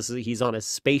now he's on a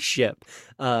spaceship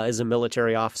as a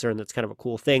military officer, and that's kind of a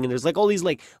cool thing. And there's like all these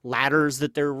like ladders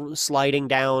that they're sliding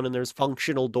down, and there's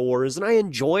functional doors, and I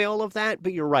enjoy all of that.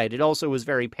 But you're right, it also was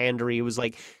very pandery. It was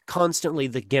like constantly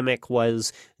the gimmick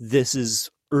was, this is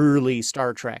early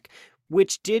Star Trek,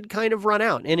 which did kind of run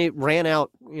out, and it ran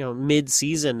out,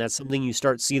 mid-season. That's something you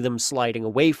start see them sliding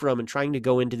away from and trying to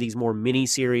go into these more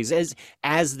mini-series.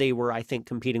 As they were, I think,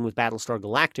 competing with Battlestar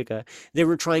Galactica, they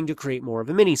were trying to create more of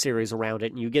a mini-series around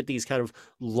it, and you get these kind of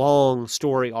long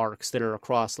story arcs that are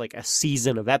across like a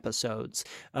season of episodes,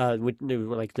 with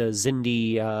like the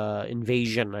Xindi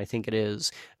invasion, I think it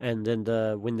is, and then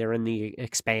when they're in the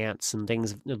expanse and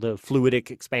things, the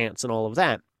fluidic expanse and all of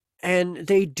that. And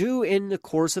they do, in the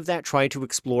course of that, try to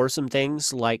explore some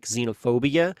things like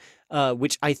xenophobia,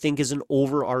 which I think is an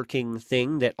overarching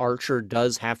thing that Archer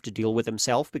does have to deal with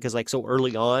himself, because, like, so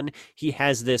early on, he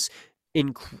has this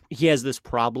he has this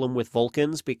problem with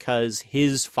Vulcans because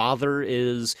his father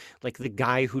is like the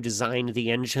guy who designed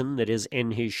the engine that is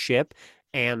in his ship.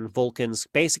 And Vulcans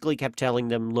basically kept telling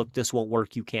them, look, this won't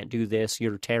work. You can't do this.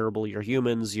 You're terrible. You're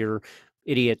humans. You're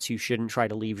idiots. You shouldn't try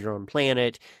to leave your own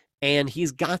planet. And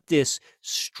he's got this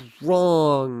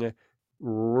strong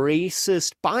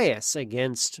racist bias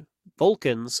against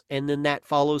Vulcans, and then that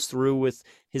follows through with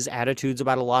his attitudes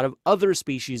about a lot of other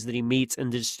species that he meets,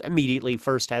 and just immediately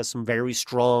first has some very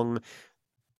strong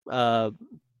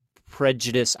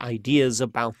prejudice ideas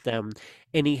about them.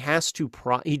 And he has to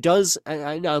he does,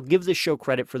 and I'll give the show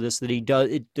credit for this,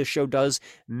 that the show does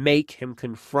make him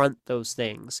confront those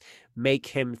things, make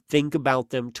him think about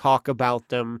them, talk about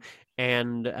them,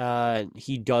 and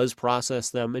he does process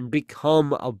them and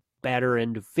become a better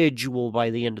individual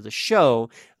by the end of the show.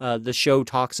 The show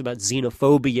talks about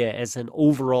xenophobia as an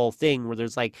overall thing, where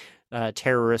there's like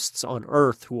terrorists on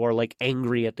Earth who are like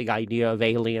angry at the idea of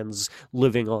aliens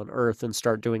living on Earth and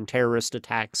start doing terrorist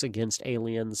attacks against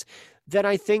aliens. That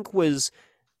I think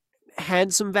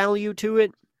had some value to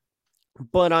it,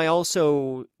 but I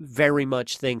also very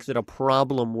much think that a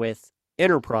problem with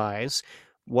Enterprise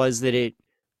was that it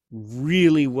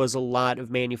really was a lot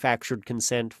of manufactured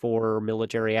consent for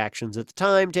military actions at the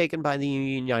time taken by the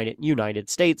United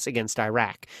States against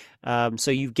Iraq.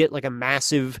 So you get like a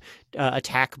massive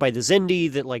attack by the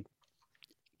Xindi that like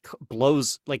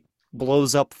blows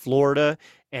up Florida,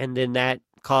 and then that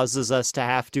causes us to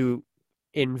have to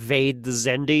invade the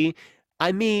Xindi.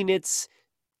 I mean, it's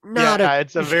not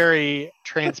it's a very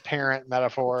transparent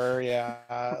metaphor.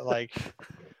 Like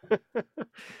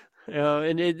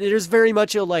and there's very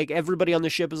much a like everybody on the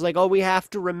ship is like, oh, we have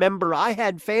to remember I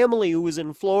had family who was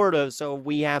in Florida, so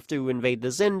we have to invade the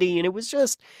Xindi, and it was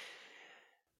just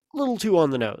a little too on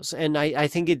the nose. And I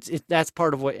think that's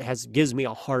part of what gives me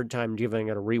a hard time giving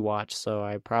it a rewatch. So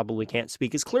I probably can't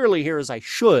speak as clearly here as I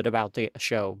should about the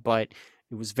show, but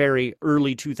it was very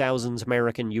early 2000s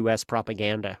American U.S.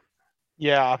 propaganda.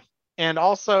 Yeah, and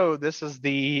also this is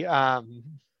the how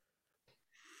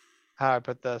I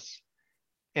put this.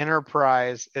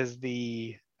 Enterprise is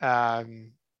the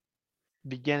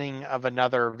beginning of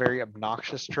another very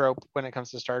obnoxious trope when it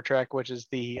comes to Star Trek, which is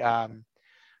the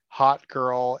hot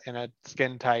girl in a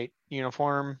skin tight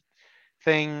uniform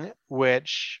thing,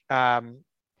 which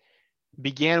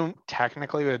began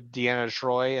technically with Deanna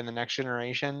Troi in The Next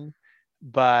Generation,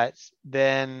 but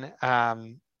then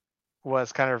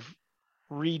was kind of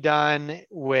redone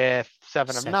with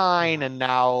Seven of Nine, and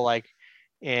now like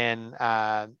in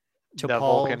the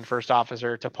Vulcan first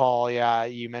officer,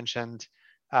 T'Pol, you mentioned,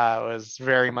 was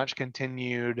very much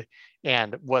continued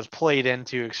and was played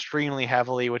into extremely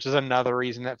heavily, which is another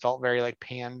reason that felt very like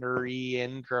pandery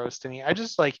and gross to me. I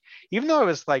just like, even though it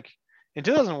was like in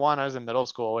 2001, I was in middle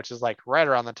school, which is like right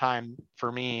around the time for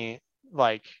me,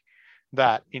 like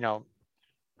that,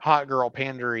 hot girl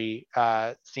pandery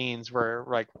scenes were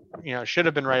like, should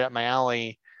have been right up my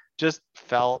alley, just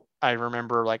felt, I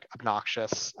remember, like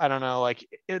obnoxious. I don't know, like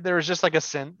there was just like a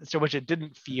sense to which it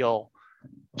didn't feel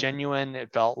genuine.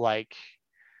 It felt like,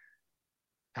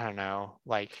 I don't know,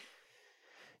 like.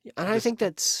 And I think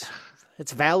it's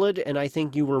valid, and I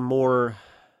think you were more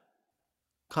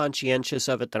conscientious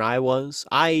of it than I was.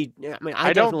 I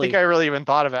don't think I really even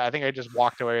thought of it. I think I just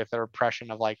walked away with the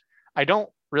impression of like, I don't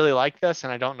really like this,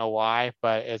 and I don't know why,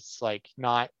 but it's like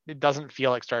it doesn't feel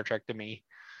like Star Trek to me.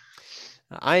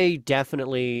 I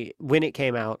definitely, when it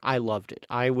came out, I loved it.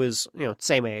 I was,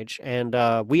 same age, and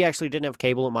we actually didn't have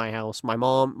cable in my house.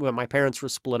 My parents were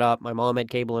split up. My mom had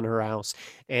cable in her house,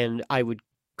 and I would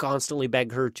constantly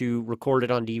beg her to record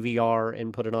it on DVR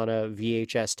and put it on a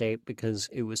VHS tape because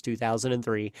it was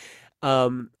 2003.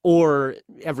 Or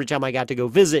every time I got to go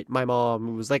visit my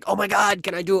mom, was like, oh my God,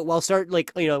 can I do it while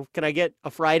can I get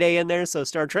a Friday in there so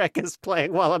Star Trek is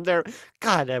playing while I'm there?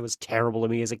 God, that was terrible to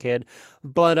me as a kid.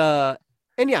 But,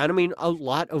 and yeah, I mean, a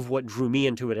lot of what drew me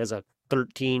into it as a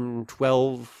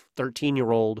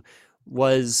 13-year-old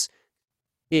was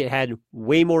it had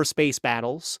way more space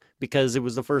battles because it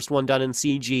was the first one done in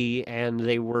CG, and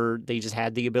they just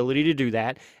had the ability to do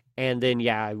that. And then,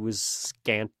 it was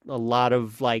a lot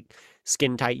of like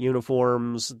skin tight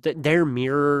uniforms. Their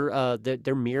mirror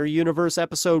universe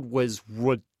episode was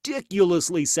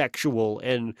ridiculously sexual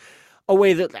in a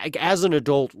way that, like, as an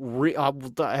adult,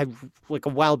 like a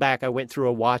while back, I went through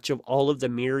a watch of all of the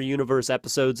Mirror Universe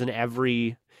episodes and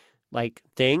every like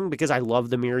thing because I love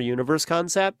the Mirror Universe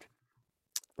concept.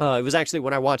 It was actually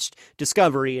when I watched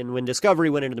Discovery, and when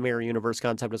Discovery went into the Mirror Universe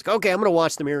concept, I was like, okay, I'm going to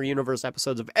watch the Mirror Universe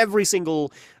episodes of every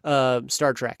single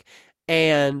Star Trek.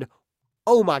 And,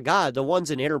 oh my God, the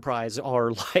ones in Enterprise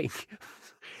are like,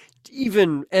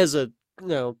 even as a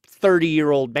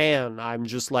 30-year-old man, I'm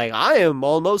just like, I am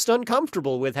almost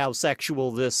uncomfortable with how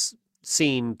sexual this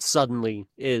scene suddenly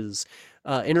is.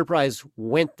 Enterprise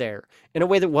went there in a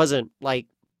way that wasn't like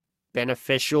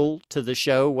beneficial to the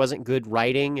show, wasn't good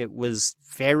writing. It was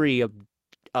very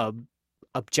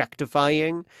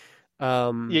objectifying.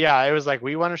 Yeah, it was like,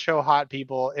 we want to show hot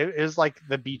people. It was like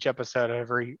the beach episode of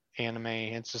every anime.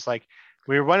 It's just like,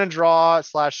 we want to draw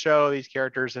 / show these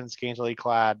characters in scantily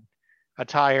clad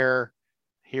attire.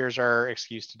 Here's our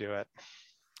excuse to do it.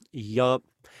 Yup.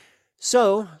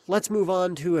 So let's move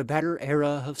on to a better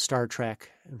era of Star Trek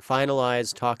and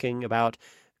finalize talking about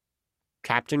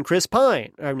Captain Chris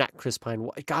Pine. Or not Chris Pine.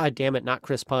 God damn it, not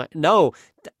Chris Pine. No,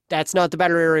 that's not the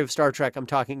better era of Star Trek I'm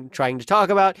trying to talk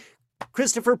about.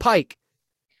 Christopher Pike.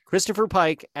 Christopher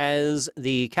Pike as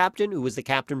the captain, who was the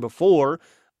captain before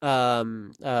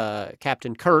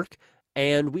Captain Kirk,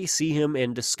 and we see him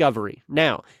in Discovery.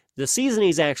 Now, the season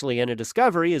he's actually in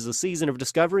Discovery is the season of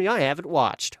Discovery I haven't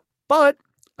watched, but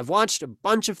I've watched a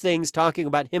bunch of things talking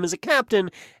about him as a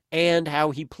captain and how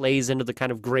he plays into the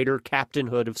kind of greater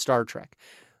captainhood of Star Trek.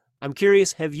 I'm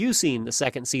curious, have you seen the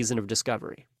second season of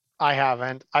Discovery? I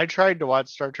haven't. I tried to watch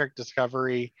Star Trek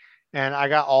Discovery, and I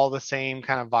got all the same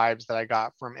kind of vibes that I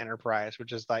got from Enterprise,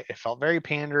 which is like, it felt very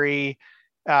pandery.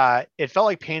 It felt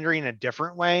like pandering in a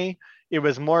different way. It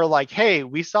was more like, hey,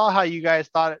 we saw how you guys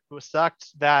thought it was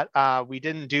sucked that we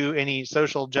didn't do any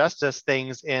social justice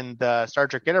things in the Star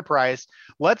Trek Enterprise.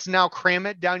 Let's now cram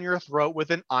it down your throat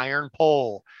with an iron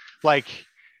pole. Like,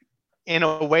 in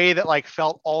a way that like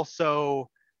felt also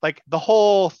like the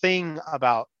whole thing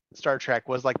about Star Trek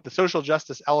was like the social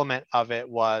justice element of it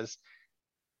was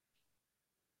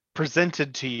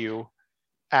presented to you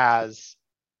as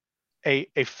a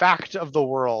fact of the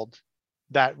world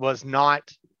that was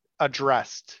not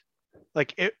addressed.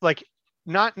 Like it, like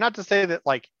not to say that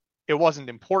like it wasn't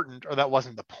important or that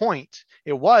wasn't the point.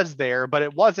 It was there, but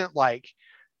it wasn't like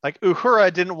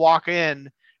Uhura didn't walk in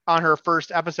on her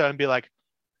first episode and be like,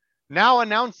 now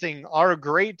announcing our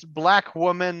great Black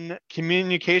woman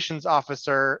communications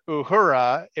officer,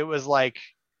 Uhura. It was like,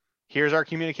 here's our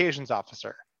communications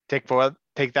officer. Take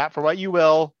that for what you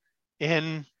will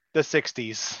in the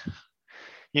 60s,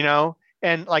 you know?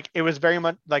 And like, it was very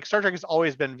much like Star Trek has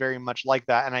always been very much like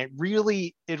that. And it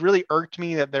really irked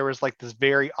me that there was like this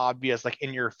very obvious, like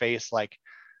in your face, like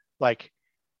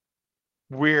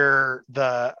we're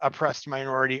the oppressed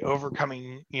minority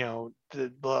overcoming, you know,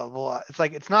 the blah, blah. It's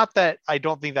like, it's not that I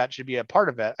don't think that should be a part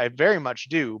of it. I very much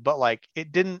do, but like,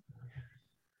 it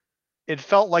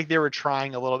felt like they were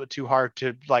trying a little bit too hard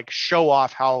to like show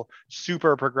off how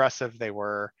super progressive they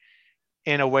were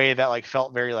in a way that like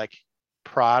felt very like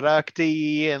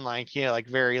producty and like, you know, like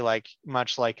very like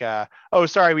much like oh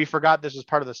sorry, we forgot this was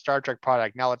part of the Star Trek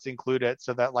product, now let's include it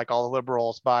so that like all the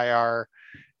liberals buy our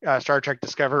Star Trek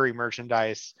Discovery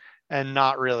merchandise, and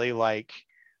not really like,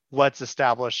 let's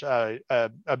establish a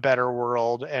better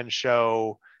world and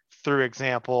show through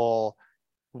example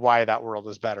why that world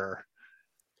is better.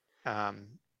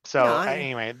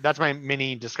 Anyway, that's my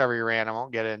mini Discovery rant. I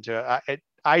won't get into it.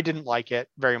 I didn't like it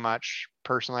very much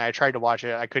personally. I tried to watch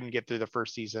it. I couldn't get through the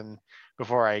first season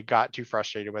before I got too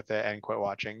frustrated with it and quit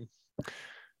watching.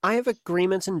 I have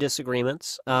agreements and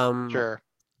disagreements. Sure.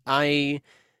 I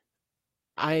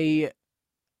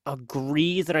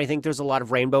agree that I think there's a lot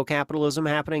of rainbow capitalism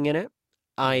happening in it.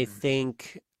 I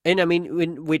think, and I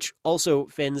mean, which also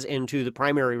fits into the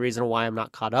primary reason why I'm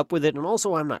not caught up with it, and also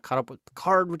why I'm not caught up with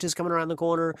Picard, which is coming around the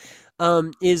corner,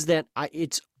 is that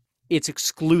it's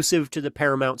exclusive to the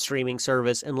Paramount streaming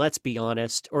service, and let's be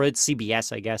honest, or it's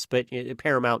CBS, I guess, but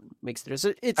Paramount makes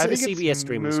it. It's a CBS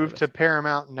streaming service. Moved to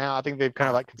Paramount now. I think they've kind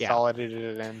of like consolidated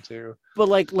it into. But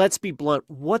like, let's be blunt.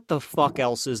 What the fuck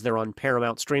else is there on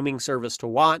Paramount streaming service to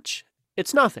watch?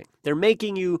 It's nothing. They're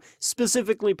making you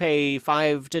specifically pay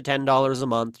 $5 to $10 a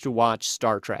month to watch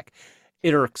Star Trek.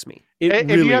 It irks me. If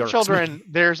you have children,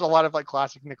 there's a lot of like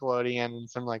classic Nickelodeon and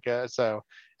some like so.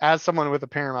 As someone with a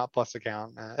Paramount Plus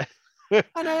account. And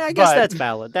I guess that's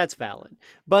valid. That's valid.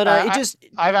 But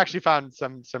I've actually found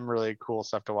some really cool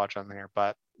stuff to watch on there,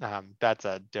 but that's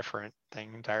a different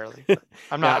thing entirely. But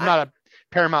I'm not a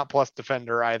Paramount Plus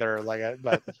defender either.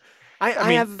 But I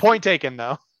mean, have, point taken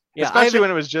though. Yeah, especially when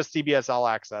it was just CBS All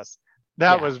Access.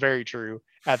 That was very true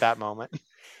at that moment.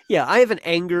 Yeah, I have an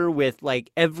anger with like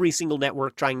every single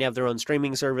network trying to have their own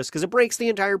streaming service because it breaks the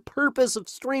entire purpose of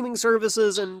streaming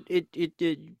services, and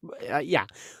yeah.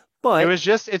 But it's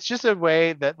just a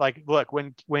way that like, look,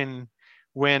 when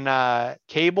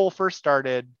cable first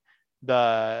started,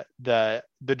 the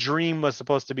dream was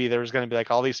supposed to be there was going to be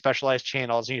like all these specialized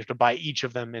channels and you have to buy each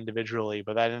of them individually,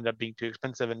 but that ended up being too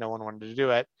expensive and no one wanted to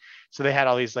do it. So they had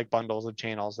all these like bundles of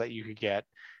channels that you could get.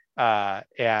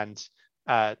 And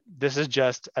this is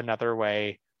just another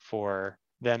way for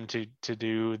them to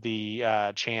do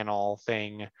the channel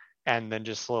thing and then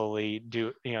just slowly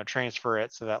do, transfer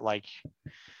it so that like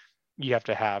you have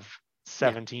to have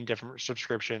 17 different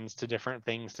subscriptions to different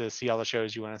things to see all the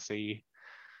shows you want to see.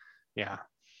 Yeah.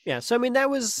 So I mean,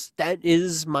 that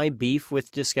is my beef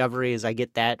with Discovery, is I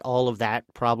get all of that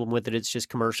problem with it. It's just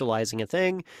commercializing a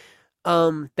thing.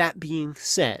 That being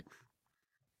said,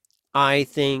 I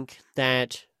think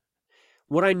that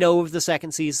what I know of the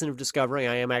second season of Discovery,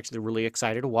 I am actually really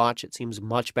excited to watch. It seems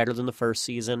much better than the first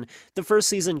season. The first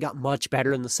season got much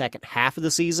better in the second half of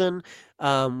the season,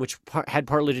 which had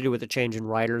partly to do with the change in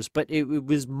writers, but it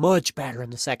was much better in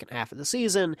the second half of the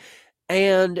season.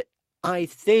 And I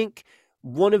think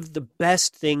one of the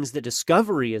best things that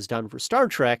Discovery has done for Star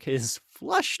Trek is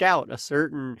flushed out a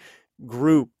certain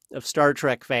group of Star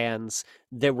Trek fans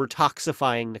that were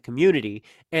toxifying the community.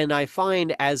 And I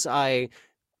find as I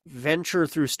venture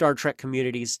through Star Trek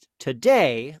communities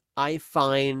today, I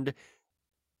find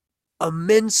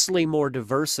immensely more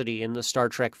diversity in the Star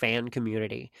Trek fan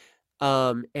community,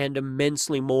 and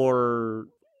immensely more.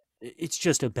 It's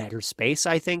just a better space,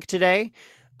 I think, today.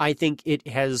 I think it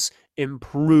has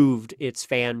improved its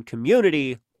fan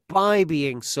community by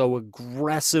being so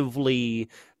aggressively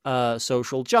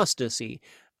social justice-y.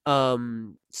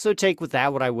 So take with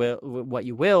that what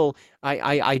you will.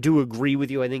 I do agree with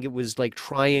you. I think it was like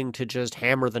trying to just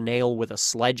hammer the nail with a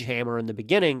sledgehammer in the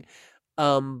beginning.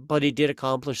 But it did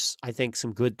accomplish, I think,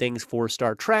 some good things for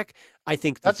Star Trek. I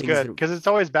think that's good, because it's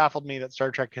always baffled me that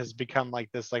Star Trek has become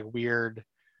like this like weird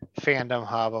fandom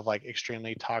hub of like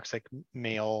extremely toxic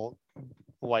male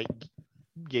white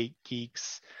gay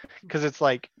geeks. Because it's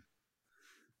like,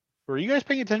 were you guys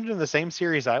paying attention to the same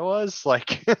series I was?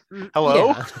 Like,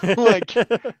 hello? Like,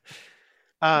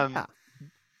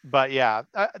 but yeah,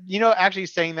 actually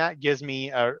saying that gives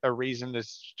me a reason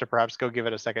to perhaps go give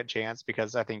it a second chance,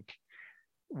 because I think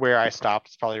where I stopped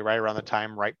is probably right around the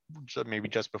time, maybe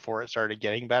just before it started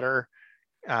getting better.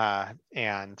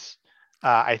 And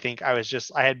I think I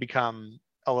had become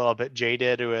a little bit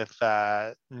jaded with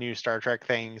new Star Trek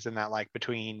things, and that like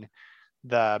between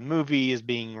the movies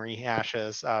being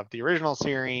rehashes of the original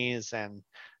series and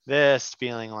this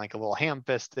feeling like a little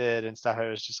ham-fisted and stuff, I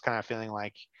was just kind of feeling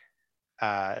like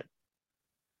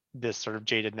this sort of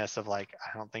jadedness of like,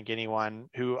 I don't think anyone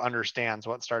who understands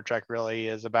what Star Trek really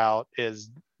is about is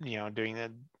doing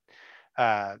it.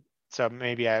 So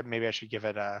maybe I should give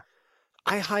it a.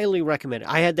 I highly recommend it.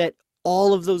 I had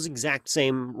all of those exact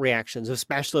same reactions,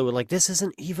 especially with like, this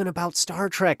isn't even about Star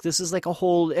Trek. This is like a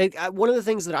whole. One of the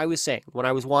things that I was saying when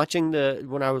I was watching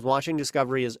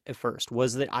Discovery at first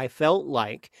was that I felt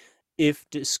like if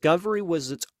Discovery was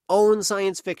its own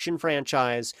science fiction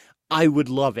franchise, I would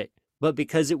love it. But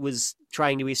because it was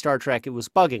trying to be Star Trek, it was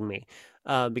bugging me,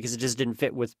 because it just didn't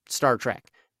fit with Star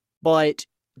Trek. But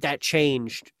that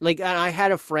changed. Like, I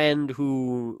had a friend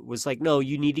who was like, no,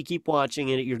 you need to keep watching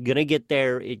it. You're going to get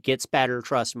there. It gets better.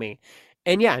 Trust me.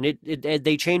 And yeah, and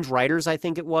they changed writers, I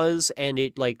think it was, and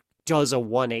it like does a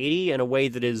 180 in a way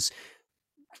that is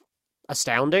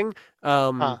astounding.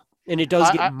 And it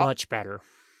does get much better.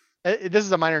 This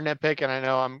is a minor nitpick, and I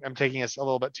know I'm taking us a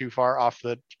little bit too far off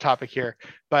the topic here,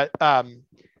 but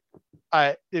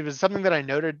it was something that I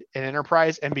noted in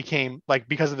Enterprise and became like,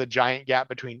 because of the giant gap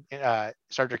between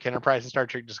Star Trek Enterprise and Star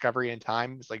Trek Discovery in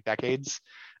time, it's like decades.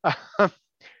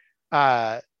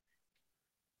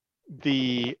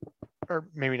 Or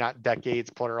maybe not decades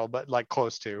plural, but like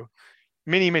close to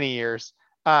many years.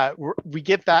 We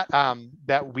get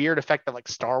that weird effect that like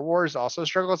Star Wars also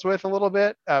struggles with a little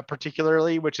bit,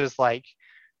 particularly, which is like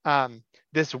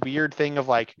this weird thing of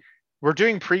like, we're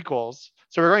doing prequels,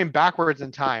 so we're going backwards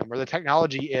in time where the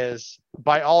technology is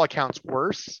by all accounts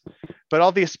worse, but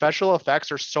all these special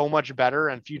effects are so much better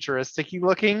and futuristic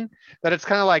looking that it's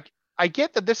kind of like, I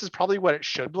get that this is probably what it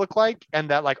should look like and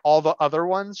that like all the other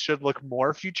ones should look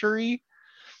more future-y,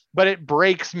 but it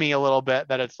breaks me a little bit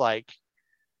that it's like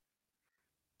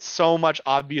so much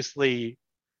obviously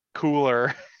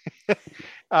cooler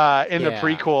in the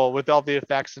prequel with all the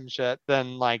effects and shit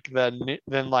than like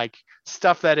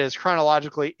stuff that is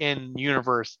chronologically in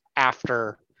universe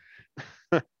after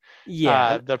the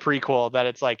prequel, that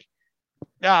it's like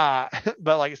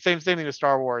but like same thing with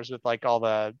Star Wars, with like all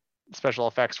the special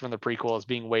effects from the prequel as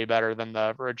being way better than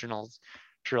the original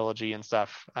trilogy and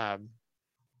stuff. And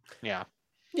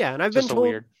I've been told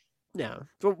weird. Yeah.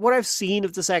 From what I've seen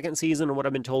of the second season and what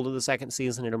I've been told of the second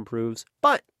season, it improves.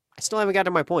 But I still haven't got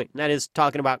to my point, and that is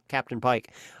talking about Captain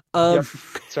Pike. Yep.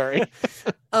 Sorry.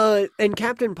 And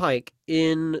Captain Pike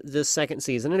in the second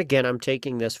season, and again, I'm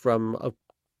taking this from a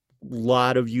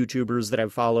lot of YouTubers that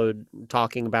I've followed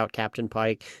talking about Captain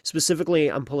Pike. Specifically,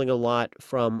 I'm pulling a lot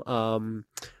from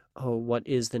what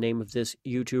is the name of this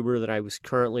YouTuber that I was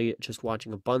currently just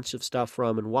watching a bunch of stuff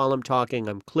from? And while I'm talking,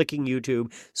 I'm clicking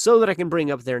YouTube so that I can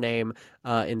bring up their name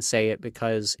and say it,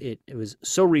 because it was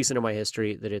so recent in my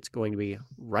history that it's going to be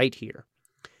right here.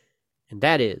 And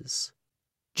that is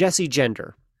Jesse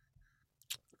Gender.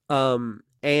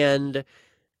 And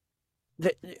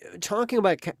talking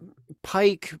about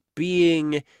Pike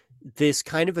being this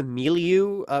kind of a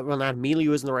milieu, well, not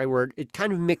milieu isn't the right word, it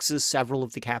kind of mixes several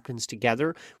of the captains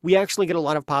together. We actually get a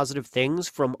lot of positive things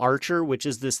from Archer, which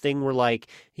is this thing where, like,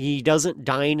 he doesn't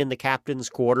dine in the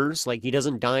captain's quarters, like, he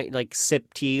doesn't dine, like,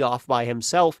 sip tea off by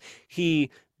himself.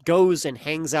 He goes and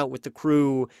hangs out with the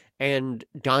crew and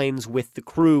dines with the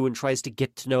crew and tries to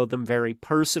get to know them very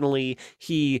personally.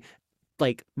 He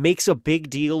like makes a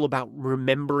big deal about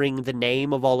remembering the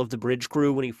name of all of the bridge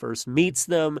crew when he first meets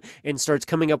them, and starts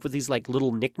coming up with these like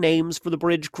little nicknames for the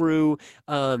bridge crew.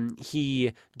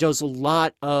 He does a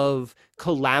lot of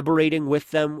collaborating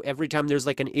with them every time there's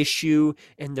like an issue,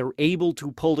 and they're able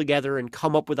to pull together and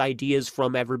come up with ideas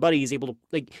from everybody. He's able to,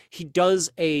 like, he does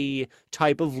a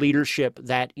type of leadership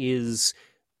that is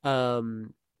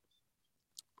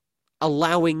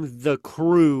allowing the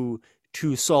crew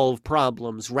to solve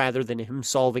problems rather than him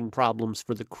solving problems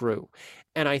for the crew.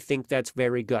 And I think that's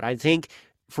very good. I think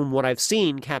from what I've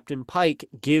seen, Captain Pike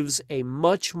gives a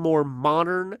much more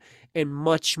modern and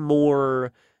much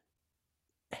more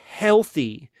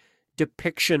healthy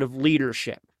depiction of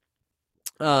leadership.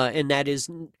 And that is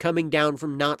coming down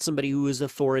from not somebody who is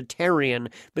authoritarian,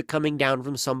 but coming down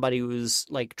from somebody who is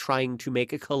like trying to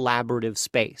make a collaborative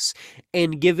space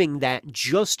and giving that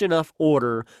just enough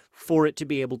order for it to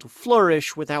be able to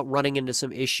flourish without running into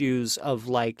some issues of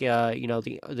like,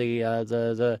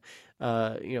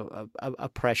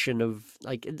 oppression of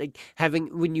like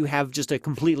having, when you have just a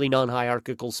completely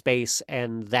non-hierarchical space,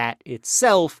 and that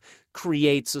itself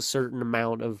creates a certain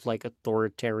amount of like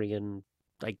authoritarian,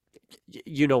 like,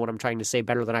 you know what I'm trying to say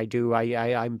better than I do.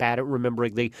 I'm bad at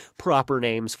remembering the proper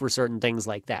names for certain things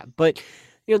like that. But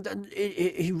you know,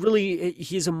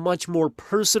 he's a much more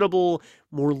personable,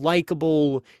 more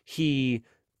likable. He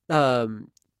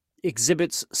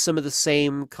exhibits some of the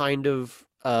same kind of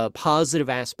positive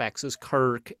aspects as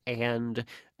Kirk and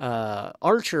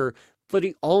Archer, but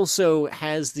he also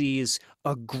has these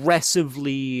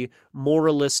aggressively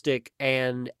moralistic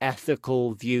and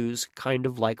ethical views, kind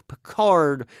of like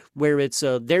Picard, where it's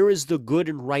there is the good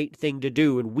and right thing to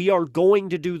do, and we are going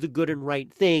to do the good and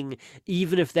right thing,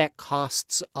 even if that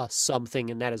costs us something,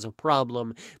 and that is a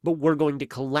problem, but we're going to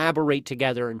collaborate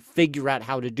together and figure out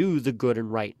how to do the good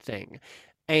and right thing.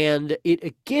 And it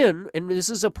again, and this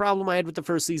is a problem I had with the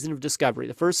first season of Discovery.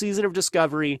 The first season of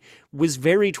Discovery was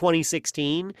very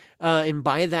 2016. And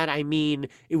by that, I mean,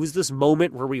 it was this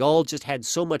moment where we all just had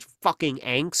so much fucking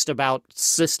angst about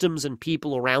systems and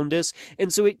people around us.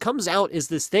 And so it comes out as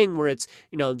this thing where it's,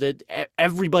 you know, that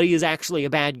everybody is actually a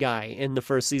bad guy in the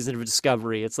first season of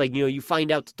Discovery. It's like, you know, you find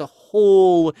out that the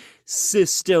whole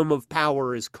system of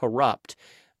power is corrupt.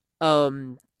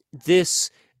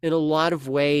 This, in a lot of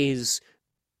ways,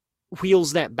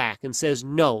 wheels that back and says,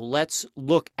 no, let's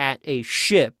look at a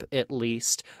ship, at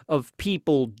least, of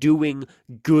people doing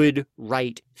good,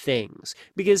 right things.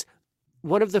 Because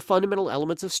one of the fundamental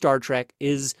elements of Star Trek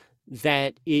is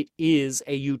that it is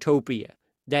a utopia,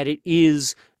 that it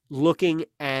is looking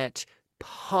at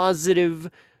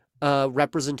positive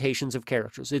representations of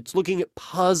characters. It's looking at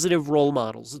positive role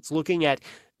models. It's looking at,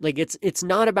 like, it's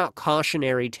not about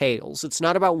cautionary tales. It's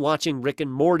not about watching Rick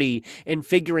and Morty and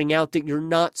figuring out that you're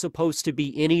not supposed to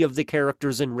be any of the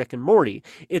characters in Rick and Morty.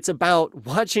 It's about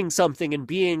watching something and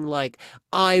being like,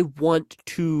 I want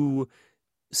to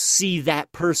see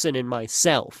that person in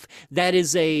myself. That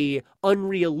is a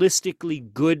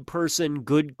unrealistically good person,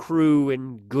 good crew,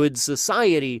 and good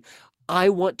society. I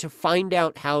want to find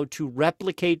out how to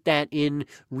replicate that in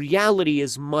reality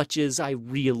as much as I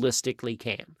realistically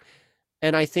can.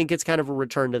 And I think it's kind of a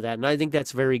return to that. And I think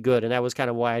that's very good. And that was kind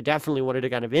of why I definitely wanted to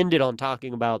kind of end it on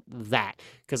talking about that.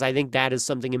 Because I think that is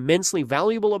something immensely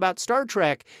valuable about Star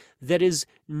Trek that is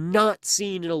not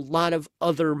seen in a lot of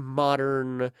other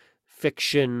modern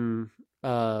fiction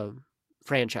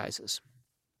franchises.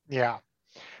 Yeah,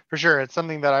 for sure. It's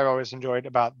something that I've always enjoyed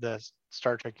about the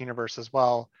Star Trek universe as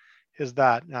well, is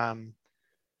that,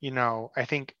 I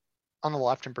think on the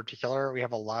left in particular, we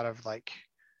have a lot of like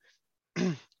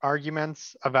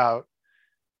arguments about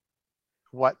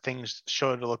what things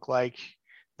should look like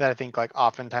that I think like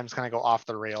oftentimes kind of go off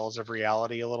the rails of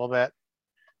reality a little bit.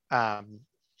 And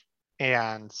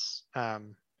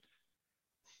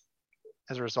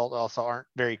as a result also aren't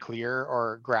very clear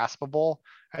or graspable.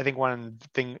 I think one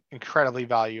thing incredibly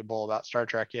valuable about Star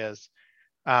Trek is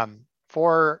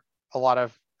for a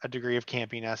degree of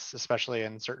campiness, especially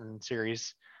in certain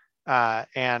series,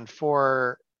 and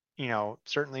for,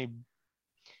 certainly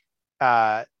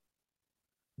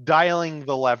dialing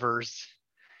the levers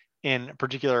in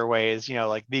particular ways,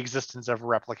 like the existence of a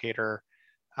replicator,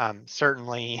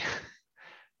 certainly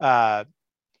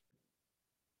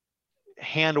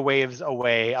hand waves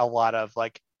away a lot of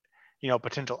like,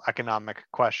 potential economic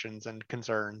questions and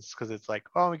concerns, because it's like,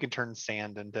 oh, we can turn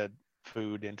sand into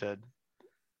food, into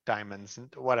diamonds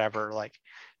and whatever. Like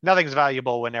nothing's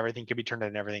valuable when everything can be turned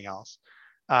into everything else.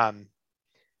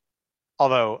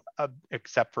 Although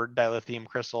except for dilithium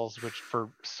crystals, which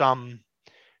for some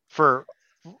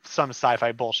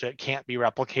sci-fi bullshit can't be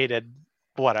replicated,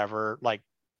 whatever, like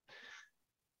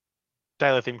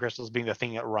dilithium crystals being the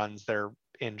thing that runs their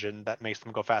engine that makes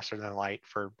them go faster than light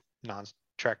for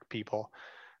non-Trek people.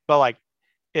 But like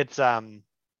it's hand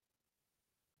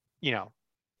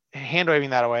waving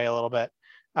that away a little bit.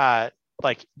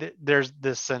 There's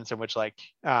this sense in which like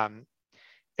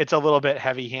it's a little bit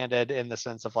heavy-handed in the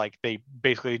sense of like they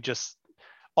basically just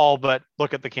all but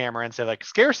look at the camera and say like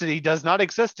scarcity does not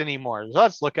exist anymore.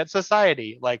 Let's look at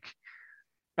society. Like,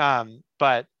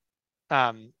 but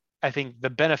I think the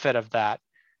benefit of that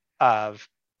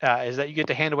is that you get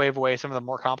to hand wave away some of the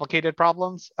more complicated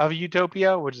problems of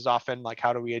utopia, which is often like,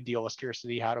 how do we deal with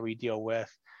scarcity? How do we deal with,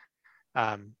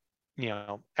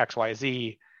 X, Y,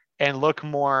 Z, and look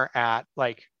more at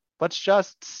like, let's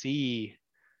just see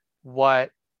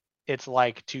what it's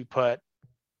like to put,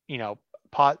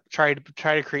 try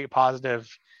to create positive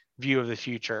view of the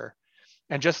future,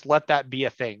 and just let that be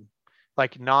a thing.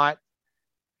 Like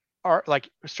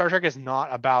Star Trek is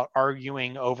not about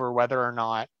arguing over whether or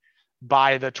not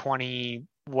by the 20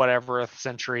 whatever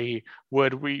century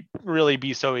would we really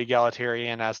be so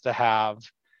egalitarian as to have,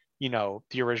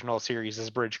 the original series as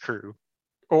bridge crew,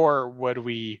 or would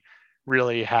we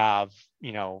really have,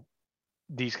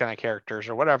 these kind of characters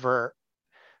or whatever.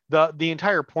 The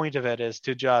entire point of it is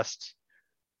to just,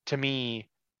 to me,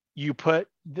 you put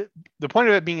the point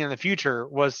of it being in the future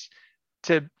was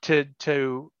to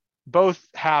both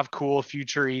have cool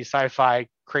future-y sci-fi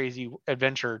crazy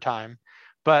adventure time,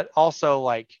 but also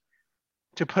like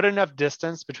to put enough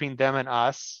distance between them and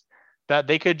us that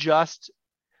they could just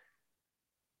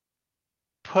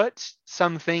put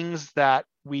some things that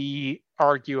we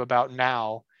argue about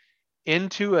now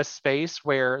into a space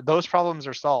where those problems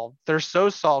are solved. They're so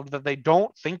solved that they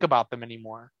don't think about them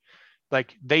anymore.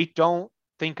 Like they don't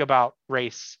think about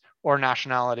race or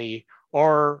nationality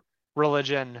or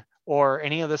religion or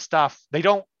any of this stuff. They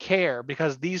don't care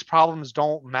because these problems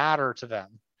don't matter to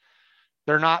them.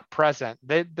 They're not present.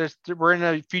 We're in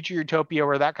a future utopia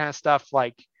where that kind of stuff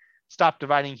like stopped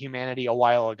dividing humanity a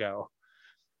while ago.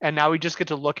 And now we just get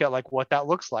to look at like what that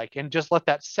looks like and just let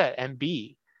that sit and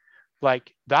be.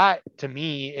 Like that to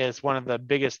me is one of the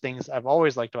biggest things I've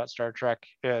always liked about Star Trek,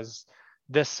 is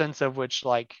this sense of which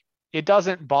like it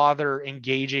doesn't bother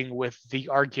engaging with the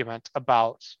argument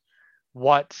about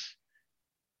what,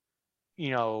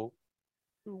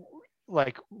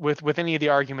 like with any of the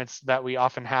arguments that we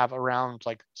often have around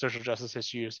like social justice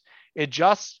issues. It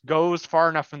just goes far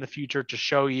enough in the future to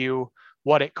show you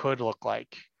what it could look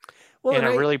like in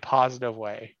a really positive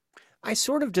way. I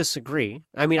sort of disagree.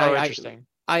 I mean, interesting.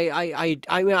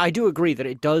 I do agree that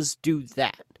it does do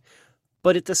that,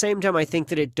 but at the same time, I think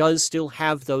that it does still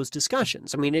have those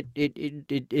discussions. I mean,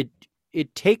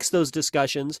 it takes those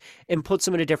discussions and puts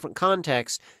them in a different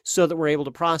context so that we're able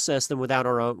to process them without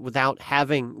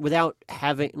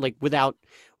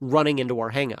running into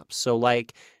our hangups. So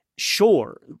like,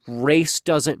 sure, race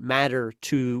doesn't matter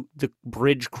to the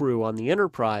bridge crew on the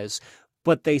Enterprise,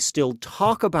 but they still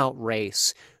talk about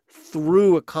race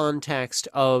through a context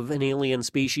of an alien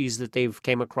species that they've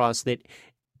came across that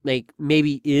like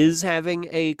maybe is having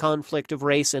a conflict of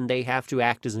race and they have to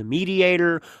act as a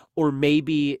mediator, or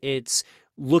maybe it's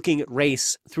looking at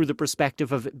race through the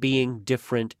perspective of it being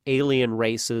different alien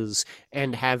races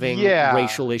and having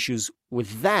racial issues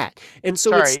with that. And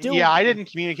so it's still... I didn't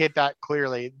communicate that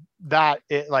clearly. That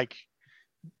it like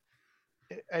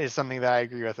is something that I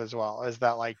agree with as well, is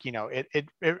that like, it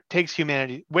takes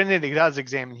humanity, when it does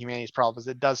examine humanity's problems,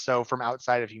 it does so from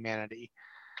outside of humanity.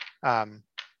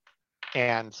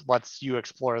 And lets you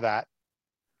explore that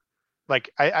like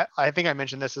I think I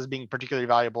mentioned this as being particularly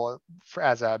valuable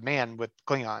as a man with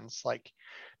Klingons. Like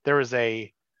there was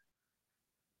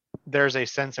there's a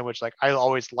sense in which like I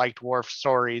always liked Worf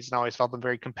stories and always felt them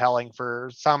very compelling for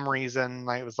some reason.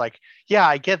 Like, it was like, yeah,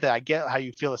 I get that. I get how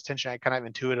you feel this tension. I kind of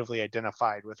intuitively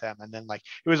identified with him. And then like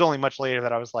it was only much later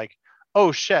that I was like,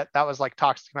 oh shit, that was like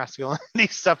toxic masculinity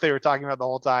stuff they were talking about the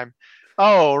whole time.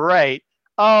 Oh right.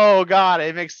 Oh god,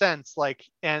 it makes sense. Like,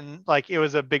 and like it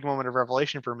was a big moment of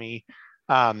revelation for me.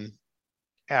 Um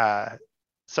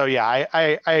so yeah,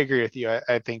 I agree with you.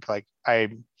 I think like I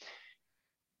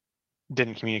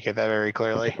didn't communicate that very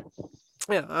clearly.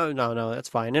 Yeah, oh, no, that's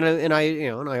fine. And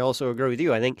I also agree with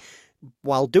you. I think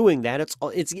while doing that,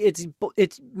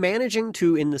 it's managing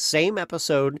to in the same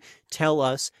episode tell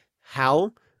us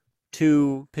how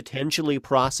to potentially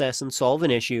process and solve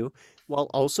an issue while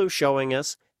also showing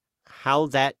us how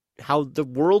the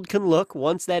world can look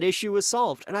once that issue is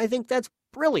solved. And I think that's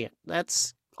brilliant.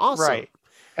 That's awesome. Right.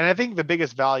 And I think the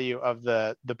biggest value of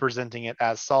the presenting it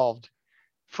as solved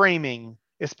framing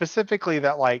is specifically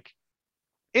that like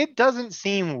it doesn't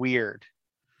seem weird.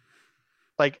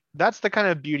 Like that's the kind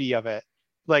of beauty of it.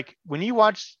 Like when you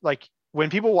watch like when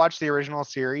people watch the original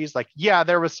series, like yeah,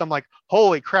 there was some like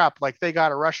holy crap, like they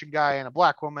got a Russian guy and a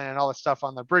black woman and all this stuff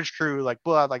on the bridge crew, like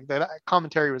blah, like the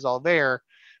commentary was all there.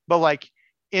 But like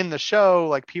in the show,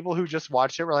 like people who just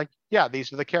watched it were like, yeah,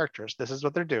 these are the characters. This is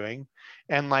what they're doing.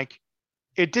 And like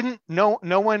it didn't no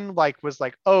one like was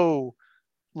like, oh,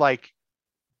 like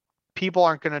people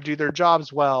aren't going to do their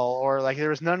jobs well, or like there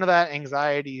was none of that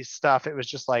anxiety stuff. It was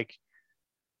just like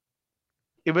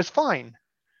it was fine.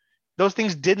 Those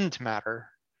things didn't matter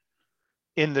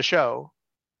in the show.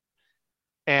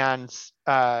 And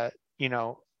you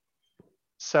know,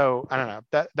 so I don't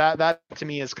know, that to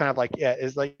me is kind of like, yeah,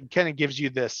 is like kind of gives you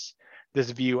this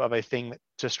view of a thing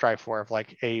to strive for, of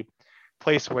like a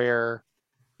place where,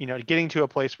 you know, getting to a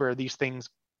place where these things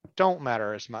don't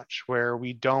matter as much, where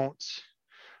we don't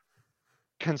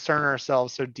concern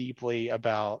ourselves so deeply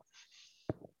about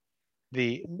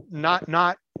the not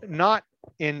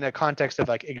in the context of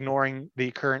like ignoring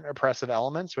the current oppressive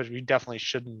elements, which we definitely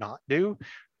should not do.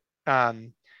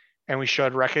 And we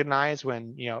should recognize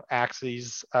when, you know,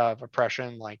 axes of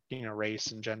oppression, like, you know, race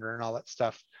and gender and all that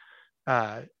stuff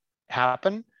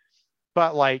happen.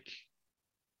 But like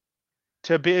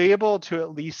to be able to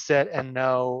at least sit and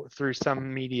know through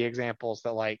some media examples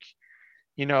that like,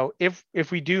 you know,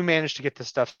 if we do manage to get this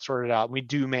stuff sorted out, we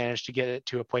do manage to get it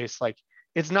to a place like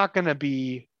it's not going to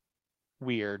be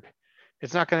weird.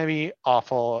 It's not going to be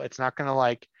awful. It's not going to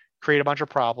like create a bunch of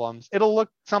problems. It'll look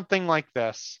something like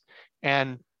this.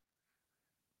 And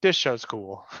this show's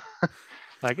cool.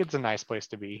 Like it's a nice place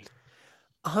to be.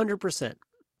 100%.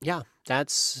 Yeah,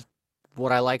 that's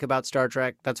what I like about Star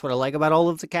Trek. That's what I like about all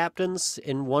of the captains.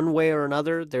 In one way or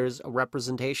another, there's a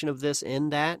representation of this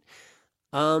in that.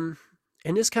 And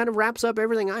this kind of wraps up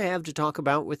everything I have to talk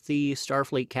about with the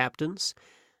Starfleet captains.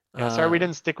 Yeah, sorry we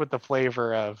didn't stick with the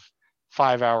flavor of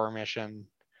 5-hour mission.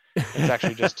 It's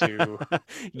actually just to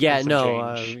yeah,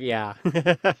 no, yeah.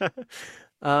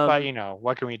 But you know,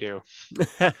 what can we do?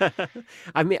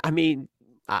 I mean,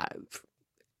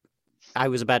 I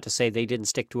was about to say they didn't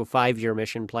stick to a 5-year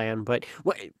mission plan, but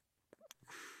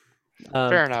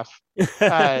fair enough.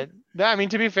 I mean,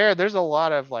 to be fair, there's a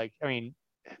lot of like, I mean,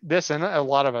 this and a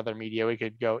lot of other media we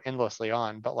could go endlessly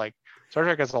on, but like Star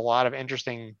Trek has a lot of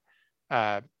interesting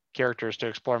characters to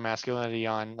explore masculinity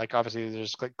on. Like obviously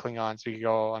there's Klingons, we could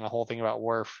go on a whole thing about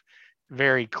Worf,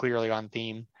 very clearly on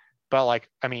theme. But like,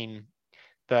 I mean,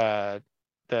 the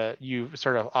you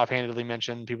sort of offhandedly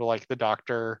mentioned people like the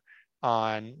Doctor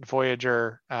on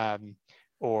Voyager,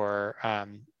 or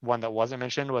one that wasn't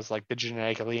mentioned was like the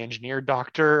genetically engineered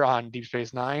Doctor on Deep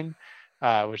Space Nine,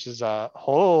 which is a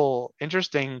whole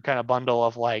interesting kind of bundle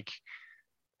of like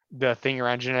the thing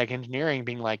around genetic engineering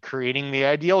being like creating the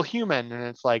ideal human. And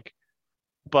it's like,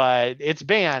 but it's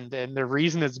banned. And the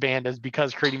reason it's banned is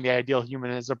because creating the ideal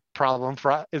human is a problem,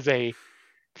 is a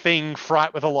thing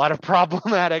fraught with a lot of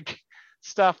problematic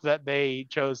stuff that they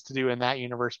chose to do in that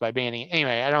universe by banning.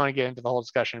 Anyway, I don't want to get into the whole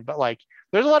discussion, but like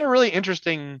there's a lot of really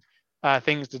interesting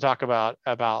things to talk about,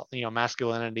 you know,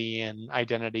 masculinity and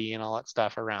identity and all that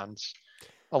stuff around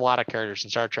a lot of characters in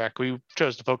Star Trek. We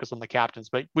chose to focus on the captains,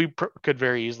 but we could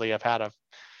very easily have had a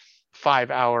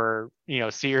 5-hour, you know,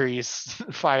 series,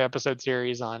 5-episode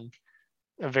series on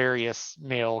various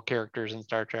male characters in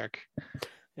Star Trek.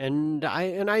 And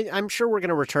I'm sure we're going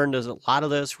to return to a lot of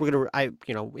this. You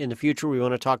know, in the future, we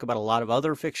want to talk about a lot of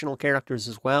other fictional characters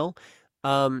as well.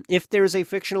 If there's a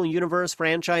fictional universe,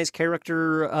 franchise,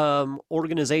 character,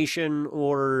 organization,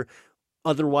 or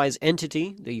otherwise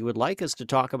entity that you would like us to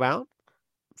talk about,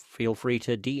 feel free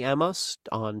to DM us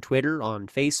on Twitter, on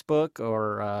Facebook,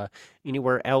 or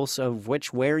anywhere else of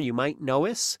where you might know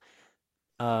us.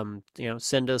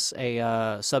 Send us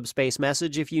a subspace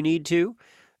message if you need to.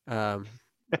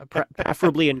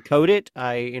 Preferably encode it.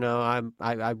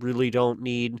 I really don't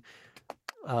need.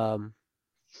 I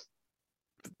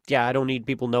don't need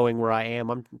people knowing where I am.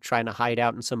 I'm trying to hide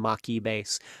out in some Maquis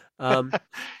base.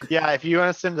 Yeah, if you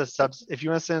want to send a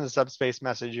subspace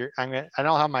message, I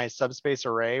don't have my subspace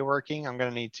array working. I'm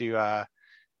gonna need to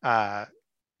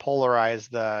polarize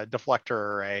the deflector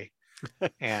array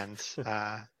and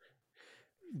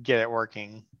get it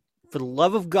working. For the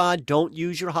love of God, don't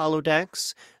use your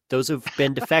holodecks. Those have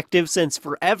been defective since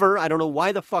forever. I don't know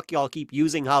why the fuck y'all keep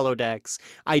using holodecks.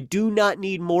 I do not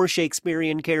need more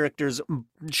Shakespearean characters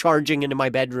charging into my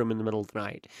bedroom in the middle of the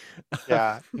night.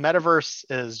 Yeah, Metaverse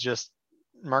is just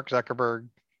Mark Zuckerberg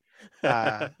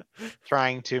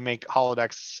trying to make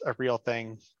holodecks a real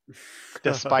thing,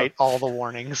 despite all the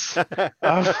warnings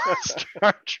of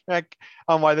Star Trek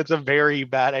on why that's a very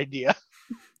bad idea.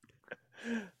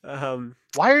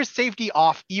 Wire safety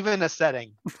off, even a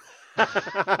setting.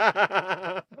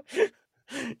 I've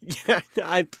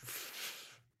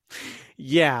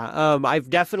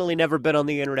definitely never been on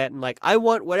the internet and I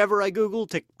want whatever I Google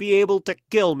to be able to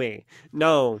kill me.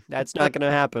 No, that's not going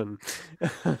to happen.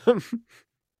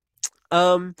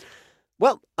 Do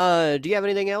you have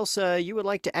anything else you would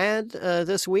like to add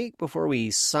this week before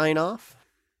we sign off?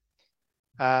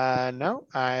 No,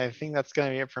 I think that's going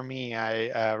to be it for me.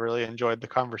 I really enjoyed the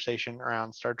conversation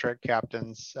around Star Trek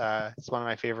Captains. It's one of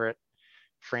my favorite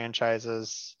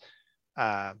franchises.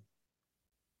 And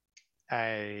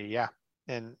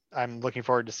I'm looking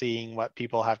forward to seeing what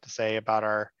people have to say about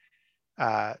our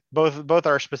both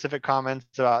our specific comments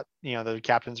about the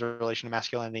captain's relation to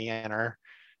masculinity and our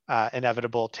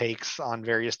inevitable takes on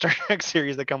various Star Trek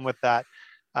series that come with that.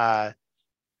 I'm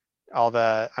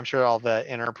sure all the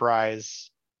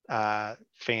Enterprise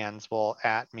fans will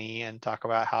at me and talk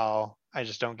about how I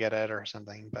just don't get it or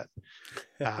something, but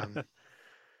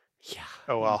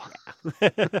oh well.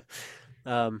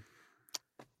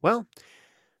 Well,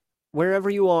 wherever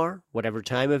you are, whatever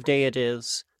time of day it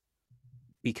is,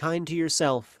 be kind to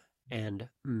yourself and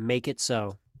make it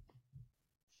so.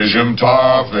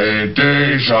 Deja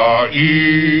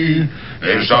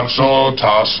is so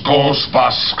taskos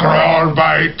vaskrar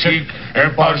by tik e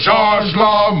pajaz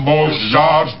la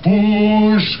mojaz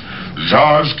push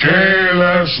jaz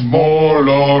keles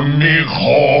molo ni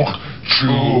hoch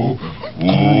chu